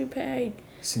did you pay?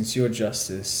 Since your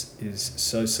justice is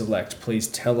so select, please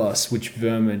tell us which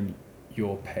vermin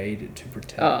you're paid to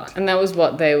protect. Oh, and that was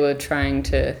what they were trying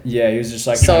to. Yeah, he was just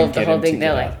like solve the whole thing.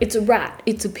 They're like, it's a rat,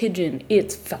 it's a pigeon,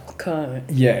 it's Falcone.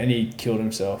 Yeah, and he killed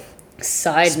himself.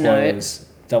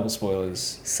 Double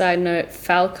spoilers. Side note: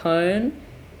 Falcone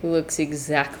looks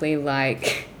exactly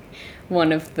like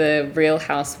one of the Real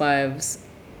Housewives'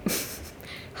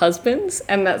 husbands,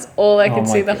 and that's all I could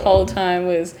see the whole time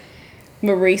was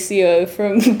Mauricio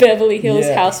from Beverly Hills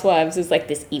Housewives is like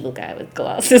this evil guy with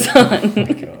glasses on. Oh my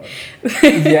god.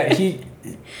 Yeah, he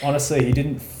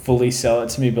didn't fully sell it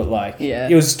to me, but like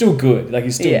it was still good. Like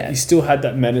he still had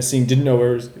that menacing, didn't know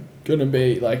where it was gonna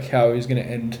be, like how he was gonna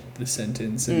end the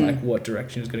sentence and like what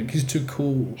direction he was gonna, because he's too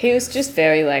cool. He was just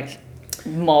very like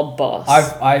mob boss.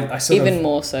 I sort even of,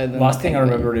 more so than last thing I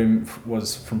remembered him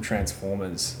was from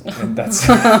Transformers, and that's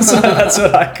that's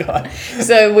what I got.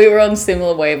 So we were on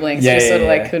similar wavelengths. We sort of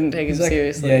like couldn't take him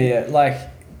seriously.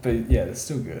 But that's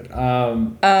still good.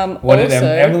 What did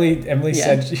Emily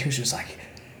said? She was just like,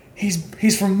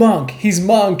 he's from Monk. He's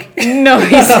Monk. No,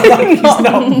 he's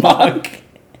not Monk.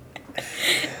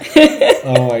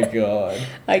 Oh my god!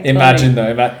 Imagine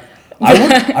though.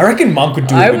 I reckon Monk would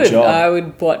do a good job. I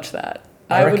would watch that.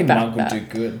 I reckon Monk would do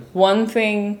good. One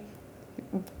thing,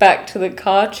 back to the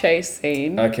car chase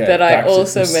scene that I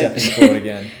also mentioned.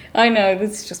 Again. I know,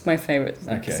 this is just my favourite.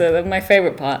 Okay. So my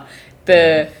favourite part,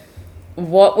 the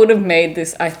what would have made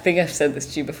this, I think I've said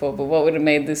this to you before, but what would have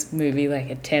made this movie like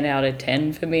a 10 out of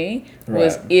 10 for me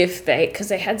was if because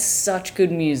they had such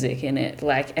good music in it,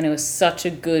 like, and it was such a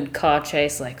good car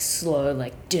chase, like slow,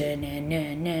 like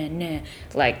da-na-na-na-na,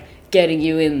 like getting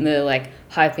you in the, like,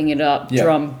 hyping it up,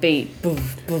 drum beat,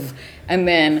 boof, boof. And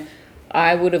then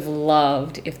I would have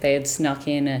loved if they had snuck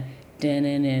in a I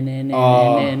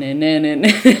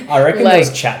reckon there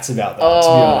was chats about that, to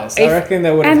be honest. I reckon they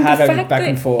would have had a back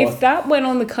and forth. If that went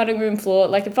on the cutting room floor,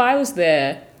 like if I was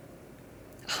there,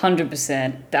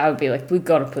 100%, that would be like, we've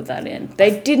got to put that in.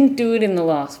 They didn't do it in the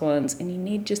last ones, and you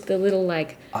need just the little,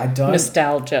 like,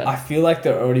 nostalgia. I feel like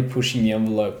they're already pushing the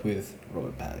envelope with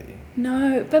Robert Patty.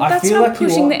 No, but that's not like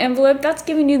pushing the envelope. That's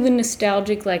giving you the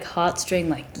nostalgic, like, heartstring,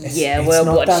 like,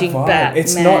 we're watching Batman.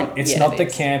 It's not the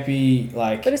campy,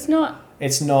 like... But it's not...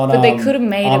 It's not, but they could have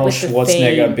made Arnold it with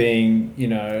Schwarzenegger the theme. being, you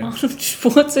know... Arnold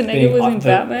Schwarzenegger was in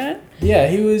Batman? Yeah,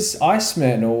 he was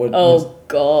Iceman or what...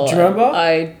 God. Do you remember?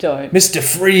 I don't. Mr.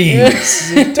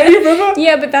 Freeze! Don't you remember?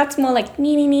 Yeah, but that's more like...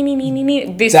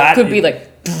 This could be like...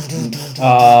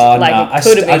 I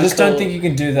just don't think you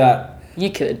can do that. You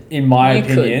could. In my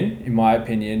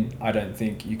opinion, I don't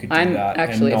think you could do that. I'm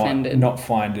actually offended. Not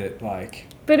find it, like...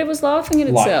 But it was laughing at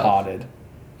itself. Lighthearted.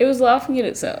 It was laughing at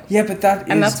itself. Yeah, but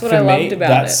that's what I loved about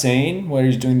that it. scene where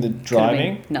he's doing the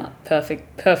driving. No,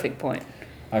 perfect point.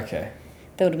 Okay.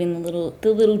 There would have been the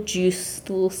little juice,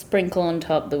 the little sprinkle on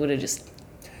top that would have just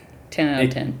 10 out of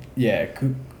 10. Yeah,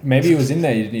 maybe it was in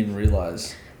there. You didn't even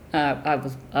realize. I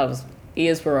was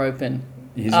ears were open.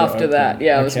 After that,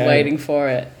 I was waiting for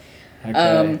it.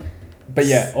 Okay. But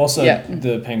yeah, also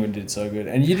the Penguin did so good,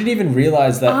 and you didn't even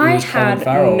realize that it was Colin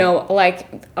Farrell.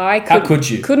 How could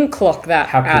you? Couldn't clock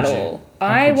that at all.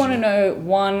 I want to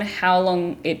know, how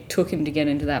long it took him to get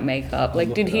into that makeup.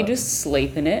 Like, did he just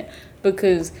sleep in it?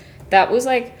 Because that was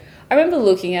like, I remember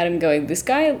looking at him going, this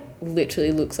guy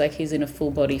literally looks like he's in a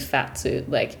full body fat suit.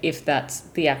 Like, if that's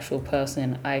the actual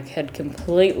person, I had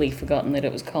completely forgotten that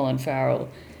it was Colin Farrell.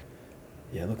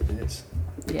 Yeah, look at this.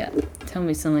 Yeah, tell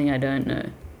me something I don't know.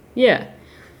 Yeah.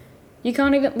 You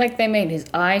can't even... Like, they made his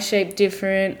eye shape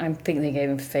different. I think they gave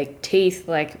him fake teeth.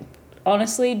 Like,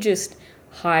 honestly, just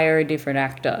hire a different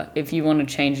actor if you want to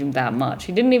change him that much.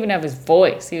 He didn't even have his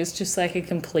voice. He was just, like, a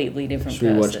completely different person.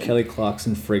 Should we watch Kelly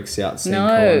Clarkson freaks out seeing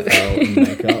Colin Farrell in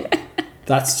makeup?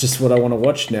 That's just what I want to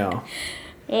watch now.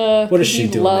 What does she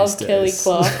do these days? Kelly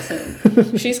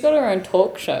Clarkson. She's got her own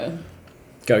talk show.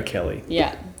 Go Kelly.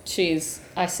 Yeah.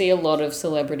 I see a lot of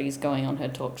celebrities going on her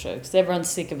talk show because everyone's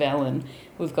sick of Ellen.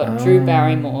 We've got Drew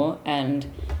Barrymore and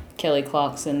Kelly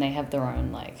Clarkson. They have their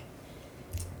own, like...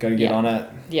 Gotta get on it.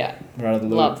 Yeah. Right out of the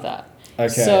loop. Love that. Okay.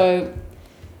 So,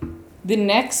 the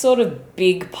next sort of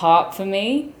big part for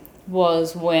me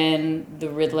was when the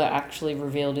Riddler actually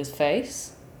revealed his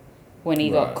face. When he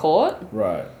got caught.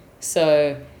 Right.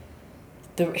 So...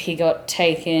 he got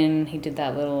taken, he did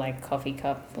that little, like, coffee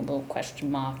cup, a little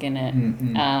question mark in it.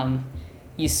 Mm-hmm.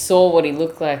 You saw what he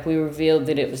looked like. We revealed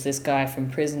that it was this guy from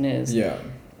Prisoners. Yeah.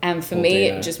 And for me,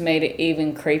 it just made it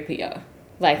even creepier.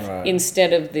 Like,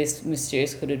 instead of this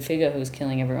mysterious hooded figure who was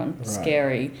killing everyone,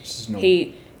 scary,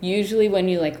 he... Usually when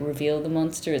you, like, reveal the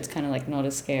monster, it's kind of, like, not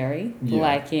as scary. Yeah.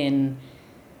 Like in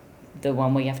the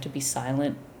one where you have to be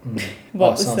silent. Mm.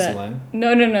 What was that?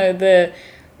 No, the...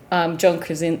 John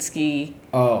Krasinski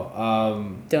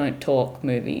Don't Talk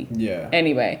movie. Yeah.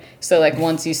 Anyway, so, like,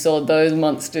 once you saw those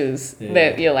monsters,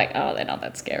 you're like, oh, they're not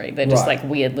that scary. They're just, like,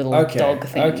 weird little dog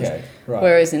things. Okay, right.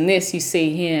 Whereas in this, you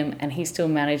see him, and he still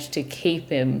managed to keep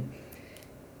him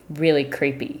really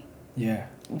creepy. Yeah.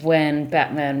 When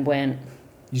Batman went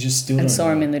and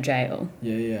saw him in the jail.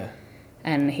 Yeah.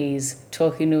 And he's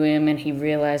talking to him, and he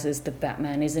realizes that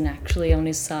Batman isn't actually on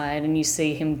his side, and you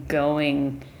see him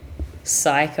going...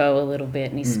 psycho a little bit,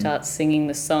 and he starts singing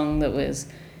the song that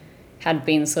had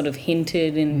been sort of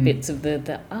hinted in bits of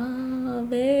the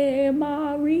Ave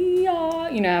Maria,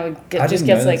 you know, it just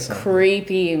gets like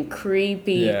creepy.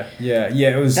 Yeah.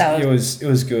 It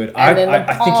was good. And then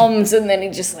the bombs, and then he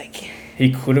just like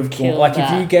he could have gone like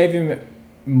if you gave him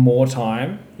more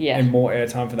time and more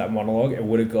airtime for that monologue, it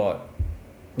would have got.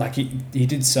 Like, he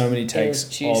did so many takes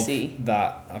of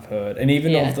that, I've heard. And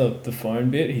even of the phone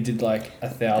bit, he did, like,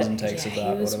 1,000 takes of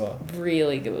that, whatever.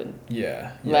 Really good.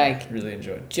 Yeah. Like, really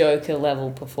enjoyed.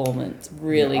 Joker-level performance.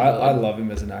 Really good. I love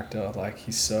him as an actor. Like,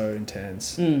 he's so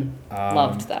intense.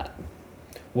 Loved that.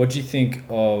 What do you think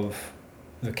of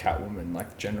the Catwoman,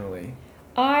 like, generally?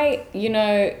 I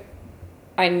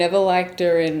never liked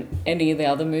her in any of the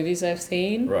other movies I've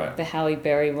seen. Right. The Halle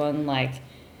Berry one, like...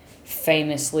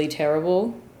 famously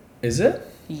terrible. Is it?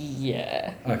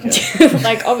 Yeah. Okay.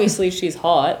 Like, obviously she's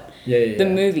hot. Yeah. The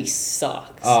movie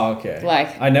sucks. Oh, okay.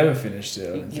 Like, I never finished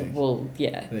it. I don't think. Well,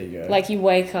 yeah. There you go. Like, you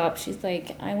wake up, she's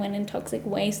like, I went in toxic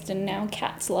waste and now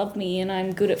cats love me and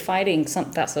I'm good at fighting,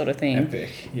 that sort of thing.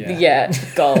 Epic. Yeah. Yeah,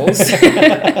 goals.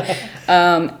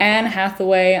 Anne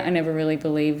Hathaway, I never really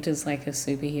believed as like a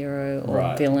superhero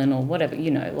or villain or whatever,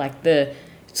 you know, like the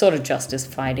sort of justice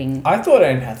fighting. I thought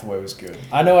Anne Hathaway was good.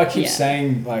 I know I keep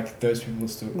saying like those people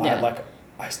still. Yeah.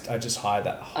 I just hide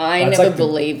that. I never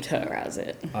believed her as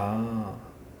it. Ah.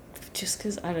 Just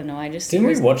because, I don't know, I just... Didn't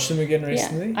we watch them again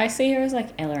recently? Yeah, I see her as like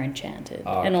Ella Enchanted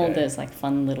and all those like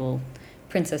fun little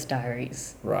Princess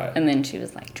Diaries. Right. And then she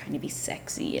was like trying to be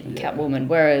sexy and Catwoman,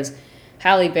 whereas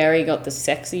Halle Berry got the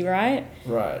sexy right.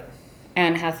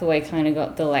 Anne Hathaway kind of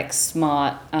got the like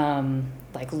smart,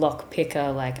 like lock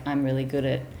picker, like I'm really good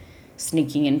at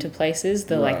sneaking into places,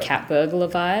 the like cat burglar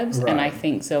vibes, and I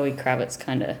think Zoe Kravitz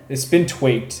kind of... It's been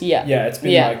tweaked. Yeah, it's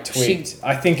been like tweaked.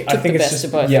 I think it's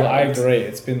just... Yeah, I agree.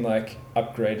 It's been like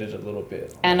upgraded a little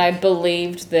bit. And I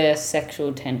believed their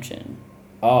sexual tension.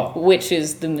 Oh. Which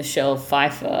is the Michelle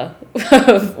Pfeiffer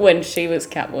of when she was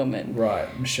Catwoman.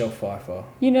 Right, Michelle Pfeiffer.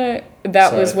 You know,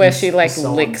 that was where she like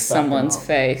licks someone's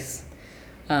face.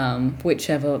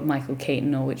 Whichever Michael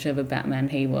Keaton or whichever Batman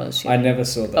he was. I never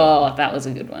saw that. Oh, that was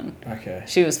a good one. Okay.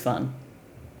 She was fun,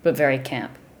 but very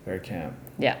camp. Very camp.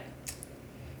 Yeah.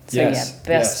 So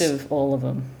best of all of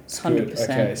them. 100%.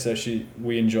 Okay, so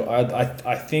we enjoy.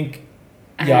 I think.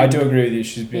 Yeah, I do agree with you.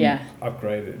 She's been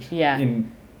upgraded. Yeah.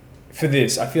 For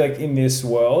this, I feel like in this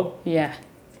world. Yeah.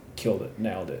 Killed it,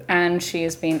 nailed it. And she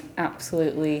has been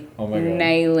absolutely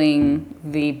nailing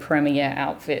the premiere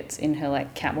outfits in her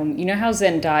like Catwoman. You know how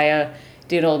Zendaya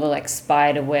did all the like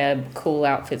spider web cool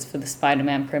outfits for the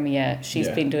Spider-Man premiere? She's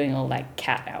been doing all like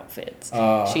cat outfits.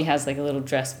 She has like a little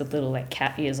dress with little like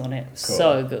cat ears on it. Cool.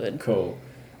 So good. Cool.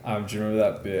 Do you remember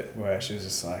that bit where she was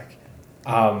just like,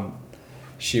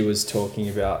 she was talking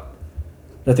about,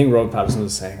 I think Robert Pattinson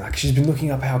was saying, like, she's been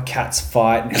looking up how cats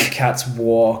fight and how cats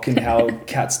walk and how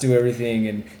cats do everything.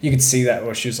 And you could see that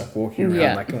where she was, like, walking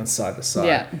around, like, going side to side.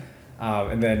 Yeah.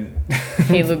 And then...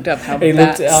 he looked up how he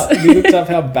looked up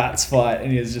how bats fight,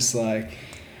 and he was just like...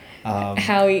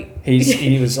 how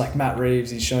he was like Matt Reeves.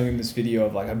 He's showing him this video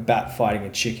of like a bat fighting a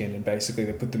chicken, and basically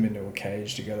they put them into a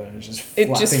cage together, and it's just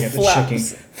flapping at the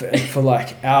chicken for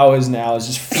like hours and hours,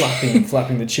 just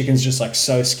flapping. The chicken's just like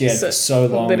so scared for so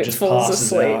long, it just passes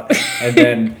asleep. Out, and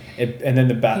then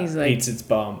the bat eats its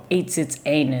bum, eats its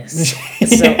anus.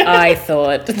 So I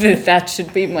thought that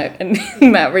should be my. And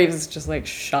Matt Reeves is just like,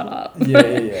 shut up.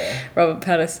 Yeah. Robert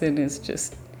Pattinson is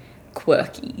just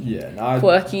quirky. Yeah,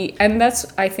 quirky, and that's,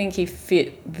 I think he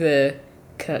fit the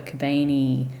Kurt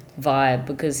Cobain-y vibe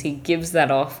because he gives that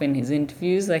off in his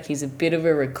interviews. Like, he's a bit of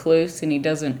a recluse and he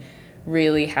doesn't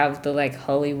really have the like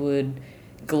Hollywood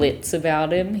glitz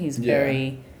about him. He's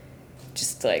very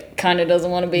just like kind of doesn't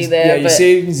want to be there. Yeah, you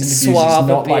see in his interviews, he's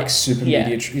not like super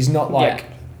media. He's not like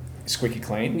squeaky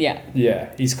clean.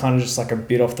 Yeah, he's kind of just like a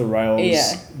bit off the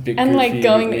rails. Bit and goofy, like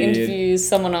going to interviews,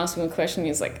 someone asked him a question,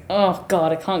 he's like, oh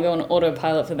god, I can't go on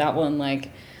autopilot for that one, like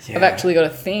I've actually got to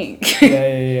think.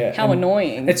 Yeah. How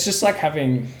annoying. It's just like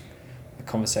having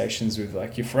conversations with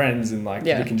like your friends, and like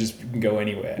you can go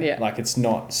anywhere. Like, it's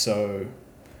not so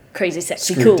crazy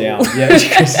sexy screwed cool down. Crazy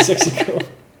sexy cool.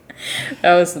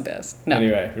 That was the best. No,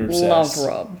 anyway, we're obsessed.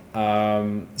 Love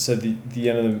Rob. So the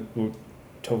end of the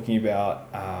talking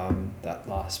about that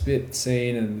last bit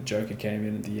scene, and the Joker came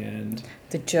in at the end.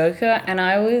 The Joker, and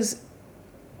I was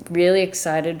really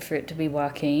excited for it to be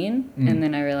Joaquin, and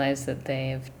then I realized that they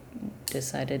have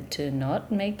decided to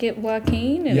not make it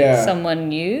Joaquin, and it's someone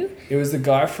new. It was the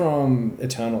guy from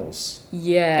Eternals.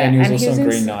 Yeah, and he was also on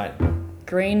Green Knight.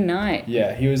 Green Knight.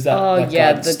 Yeah, he was that guy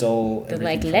that stole everything.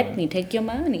 Like, let me take your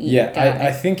money. Yeah,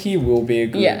 I think he will be a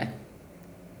good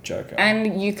Joker.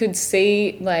 And you could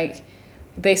see, like,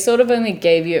 they sort of only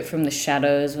gave you it from the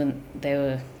shadows when they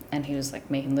were, and he was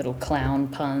like making little clown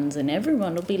puns, and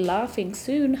everyone will be laughing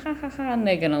soon, ha ha ha, and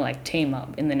they're gonna like team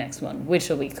up in the next one, which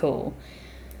will be cool.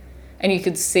 And you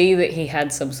could see that he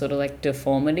had some sort of like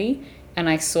deformity, and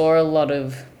I saw a lot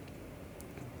of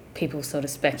people sort of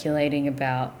speculating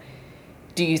about,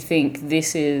 do you think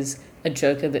this is a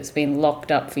Joker that's been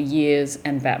locked up for years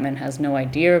and Batman has no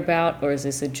idea about, or is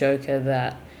this a Joker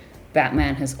that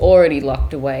Batman has already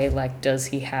locked away? Like, is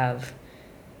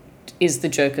the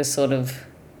Joker sort of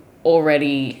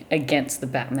already against the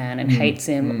Batman and hates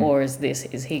him, or is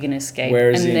he going to escape?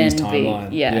 Where is he in his timeline?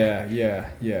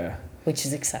 Yeah. Which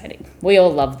is exciting. We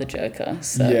all love the Joker.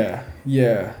 So.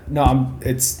 Yeah. No, I'm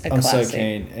so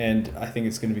keen, and I think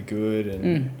it's going to be good,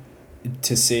 and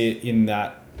to see it in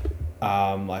that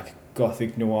like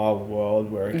gothic noir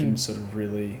world where it can sort of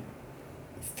really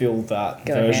feel that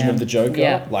Go version ham. of the Joker,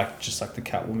 Yeah. like just like the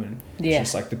Catwoman, Yeah.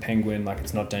 just like the Penguin. Like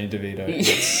it's not Danny DeVito.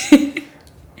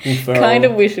 It's Will Ferrell. Kind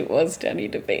of wish it was Danny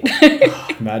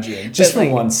DeVito. Imagine just But, for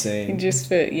like, one scene. just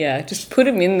put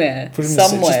him in there Put him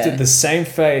somewhere. just did the same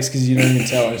face because you don't even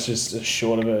tell. It's just a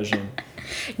shorter version.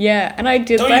 Yeah, and I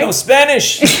did Don't you like know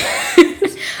Spanish?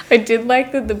 I did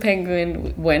like that the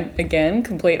Penguin went again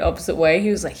complete opposite way. He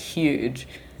was like huge,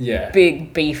 Yeah.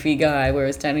 big beefy guy,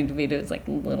 whereas Danny DeVito was like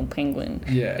a little penguin.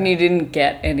 Yeah. And you didn't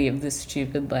get any of the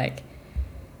stupid like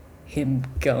him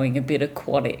going a bit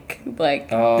aquatic. Like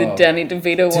the Oh. Danny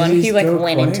DeVito one, he he like go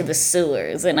went aquatic? into the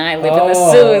sewers and I live in the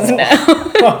Oh. sewers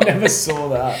now. I never saw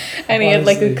that. And he had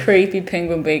like a Honestly. creepy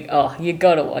penguin beak. Oh, you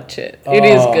gotta watch it. It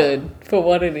is Oh. good for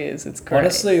what it is. It's great.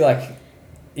 Honestly, like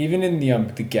even in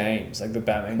the games, like the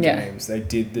Batman Yeah. games, they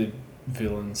did the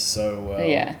villains so well.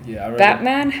 Yeah. Yeah. I remember.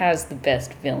 Batman has the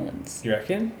best villains. You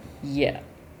reckon? Yeah.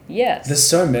 Yes. There's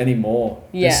so many more.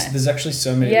 Yeah. There's actually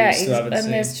so many yeah, we still haven't and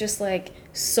seen. there's just like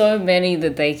so many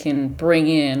that they can bring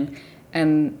in,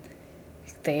 and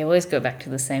they always go back to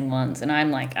the same ones. And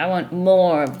I'm like, I want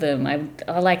more of them.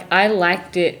 I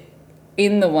liked it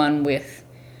in the one with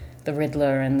the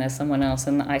Riddler and there's someone else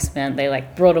and the Iceman. They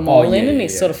like brought them all in, yeah, and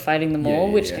he's yeah. sort of fighting them Yeah, all,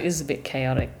 yeah, which yeah. is a bit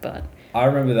chaotic. But I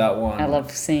remember that one. I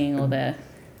love seeing all their.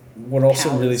 What also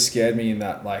powers. really scared me in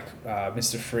that like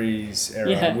Mr. Freeze era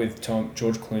Yeah. with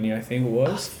George Clooney, I think it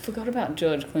was. Forgot about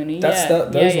George Clooney. That's yeah.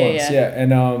 those yeah, ones, yeah. And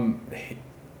do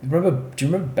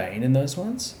you remember Bane in those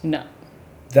ones? No.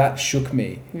 That shook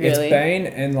me. It's Really? Bane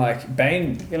and like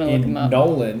Bane Gonna look him in up.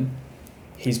 Nolan.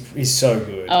 He's so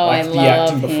good. Oh, like I the love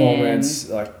acting him. performance,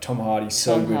 like Tom Hardy's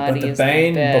so Tom good. Hardy But the is the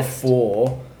Bane best.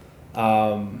 before,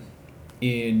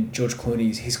 in George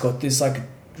Clooney's, he's got this like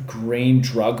green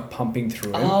drug pumping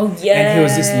through him. Oh yeah. And he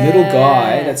was this little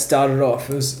guy that started off.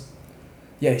 It was,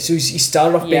 yeah. So he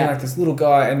started off being Yeah. like this little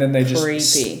guy, and then they just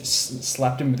Creepy.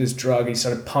 slapped him with this drug. And he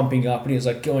started pumping up, and he was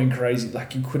like going crazy,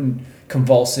 like you couldn't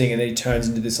convulsing, and then he turns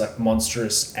into this like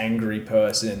monstrous, angry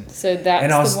person. So that's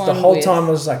And I was the one the whole with time I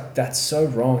was like, that's so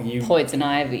wrong. Poison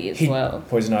Ivy as well.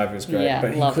 Poison Ivy was great, Yeah,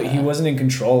 but love he her. wasn't in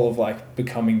control of like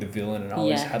becoming the villain, and I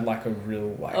always Yeah. had like a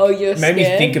real like. Oh, you're it made me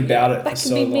scared? think about it That for could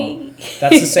so be long. me.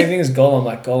 That's the same thing as Gollum.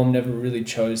 Like Gollum never really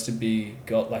chose to be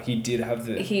like he did have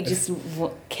the. He just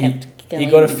kept going. He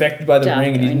got affected by the darker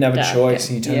ring, and he didn't have a darker. choice,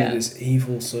 and he turned Yeah. into this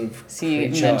evil sort of. So you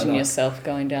creature, imagine and yourself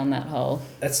going down that hole.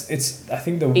 it's. I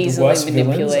think the Easily worst villains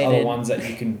are the manipulated. ones that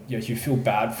you can you feel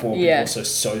bad for, but Yeah. you're also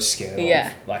so scared of.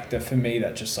 Yeah. Like for me,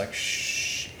 that just like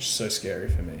so scary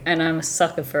for me. And I'm a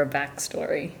sucker for a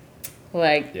backstory.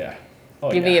 Like, Yeah. Oh,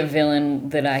 give yeah. me a villain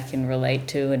that I can relate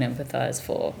to and empathize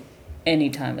for any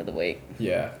time of the week.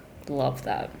 Yeah. Love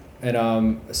that.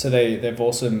 And so they've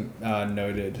also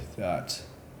noted that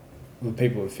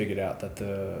people have figured out that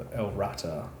the El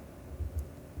Rata,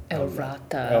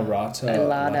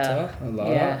 Elada.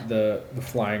 Yeah. the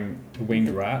winged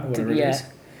rat, whatever yeah. it is.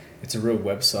 It's a real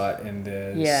website,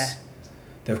 and Yeah.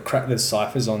 they've cracked the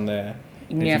ciphers on there.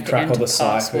 And And you if have you to crack all enter the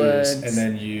ciphers, passwords. and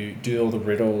then you do all the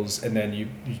riddles, and then you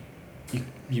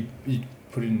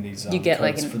put in these You get,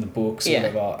 like, codes an- for the books yeah.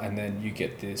 or whatever, and then you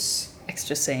get this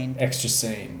Extra scene. extra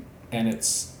scene, and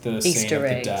it's the Easter scene of the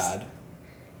eggs. dad.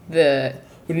 The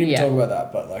We didn't even Yeah. talk about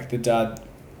that, but like the dad,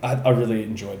 I really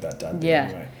enjoyed that dad. Bit Yeah.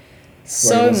 Anyway, where he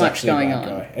so was much actually a going bad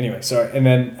on. guy. Anyway, sorry, and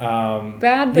then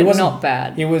Bad, he but wasn't- not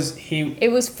bad. He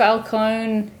It was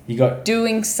Falcone he got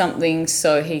doing something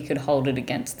so he could hold it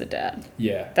against the dad.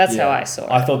 yeah. That's yeah. how I saw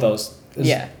it. I thought that was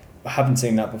Yeah. I haven't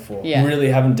seen that before. Yeah.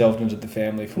 Really haven't delved into the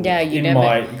family for Yeah, you in never-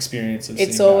 my experience of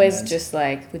It's seeing always Batman's. just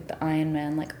like with the Iron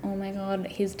Man, like, oh my god,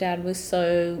 his dad was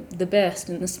so the best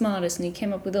and the smartest and he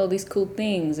came up with all these cool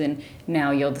things and now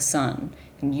you're the son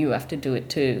and you have to do it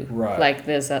too. Right. Like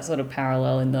there's that sort of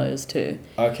parallel in those two.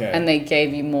 Okay. And they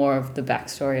gave you more of the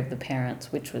backstory of the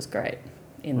parents, which was great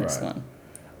in this Right. one.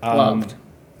 Um, Loved.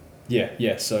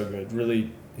 Yeah, so good.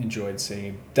 Really enjoyed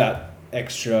seeing that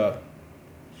extra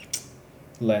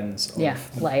lens of Yeah,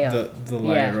 layer. the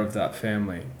layer Yeah. of that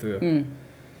family. The Mm.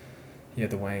 Yeah,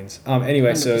 the Waynes.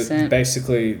 Anyway, so 100%.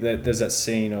 basically, there's that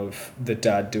scene of the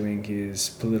dad doing his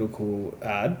political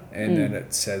ad, and then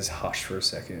it says "Hush" for a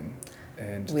second,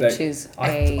 and Which is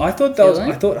I thought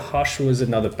I thought Hush was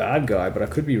another bad guy, but I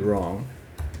could be wrong.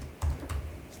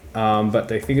 But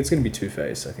they think it's going to be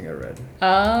Two-Face. I think I read.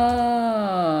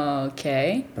 Oh,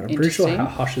 okay. But I'm pretty sure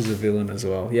Interesting. Hush is a villain as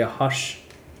well. Yeah, Hush.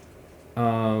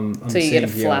 I'm So you get a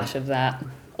seeing here- flash of that.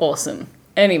 Awesome.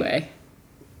 Anyway,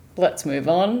 let's move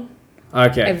on.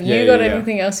 Okay. Have you got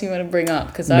anything else you want to bring up?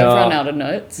 Because I've No. run out of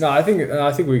notes. No, I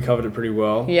think we covered it pretty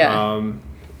well. Yeah.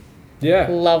 Yeah.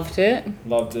 Loved it.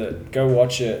 Loved it. Go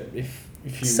watch it. If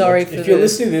If you're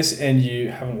listening to this and you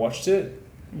haven't watched it.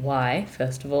 Why,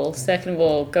 first of all. Second of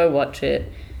all, go watch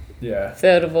it. Yeah.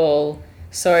 Third of all,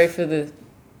 sorry for the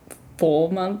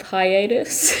 4-month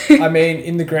hiatus. I mean,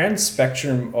 in the grand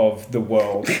spectrum of the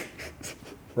world,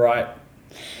 right?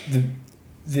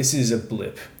 This is a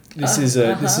blip. This is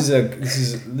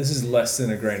less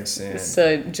than a grain of sand.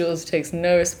 So Jules takes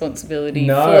no responsibility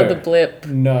for the blip.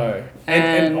 No.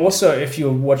 And also, if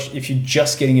you're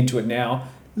just getting into it now,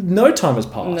 no time has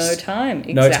passed. No time.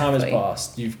 Exactly. No time has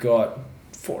passed. You've got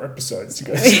 4 episodes to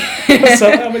go.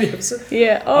 So how many episodes?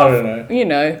 Yeah. I don't know. You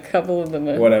know, a couple of them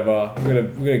are... Whatever.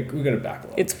 We're gonna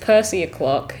backlog. It's Percy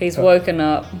o'clock. He's woken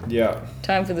up. Yeah.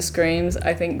 Time for the screams.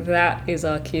 I think that is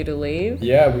our cue to leave.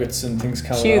 Yeah, we've got some things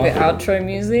coming Cue up. the outro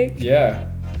music. Yeah.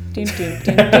 Dun, dun,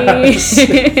 dun, dun.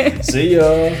 See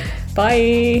ya.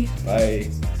 Bye. Bye.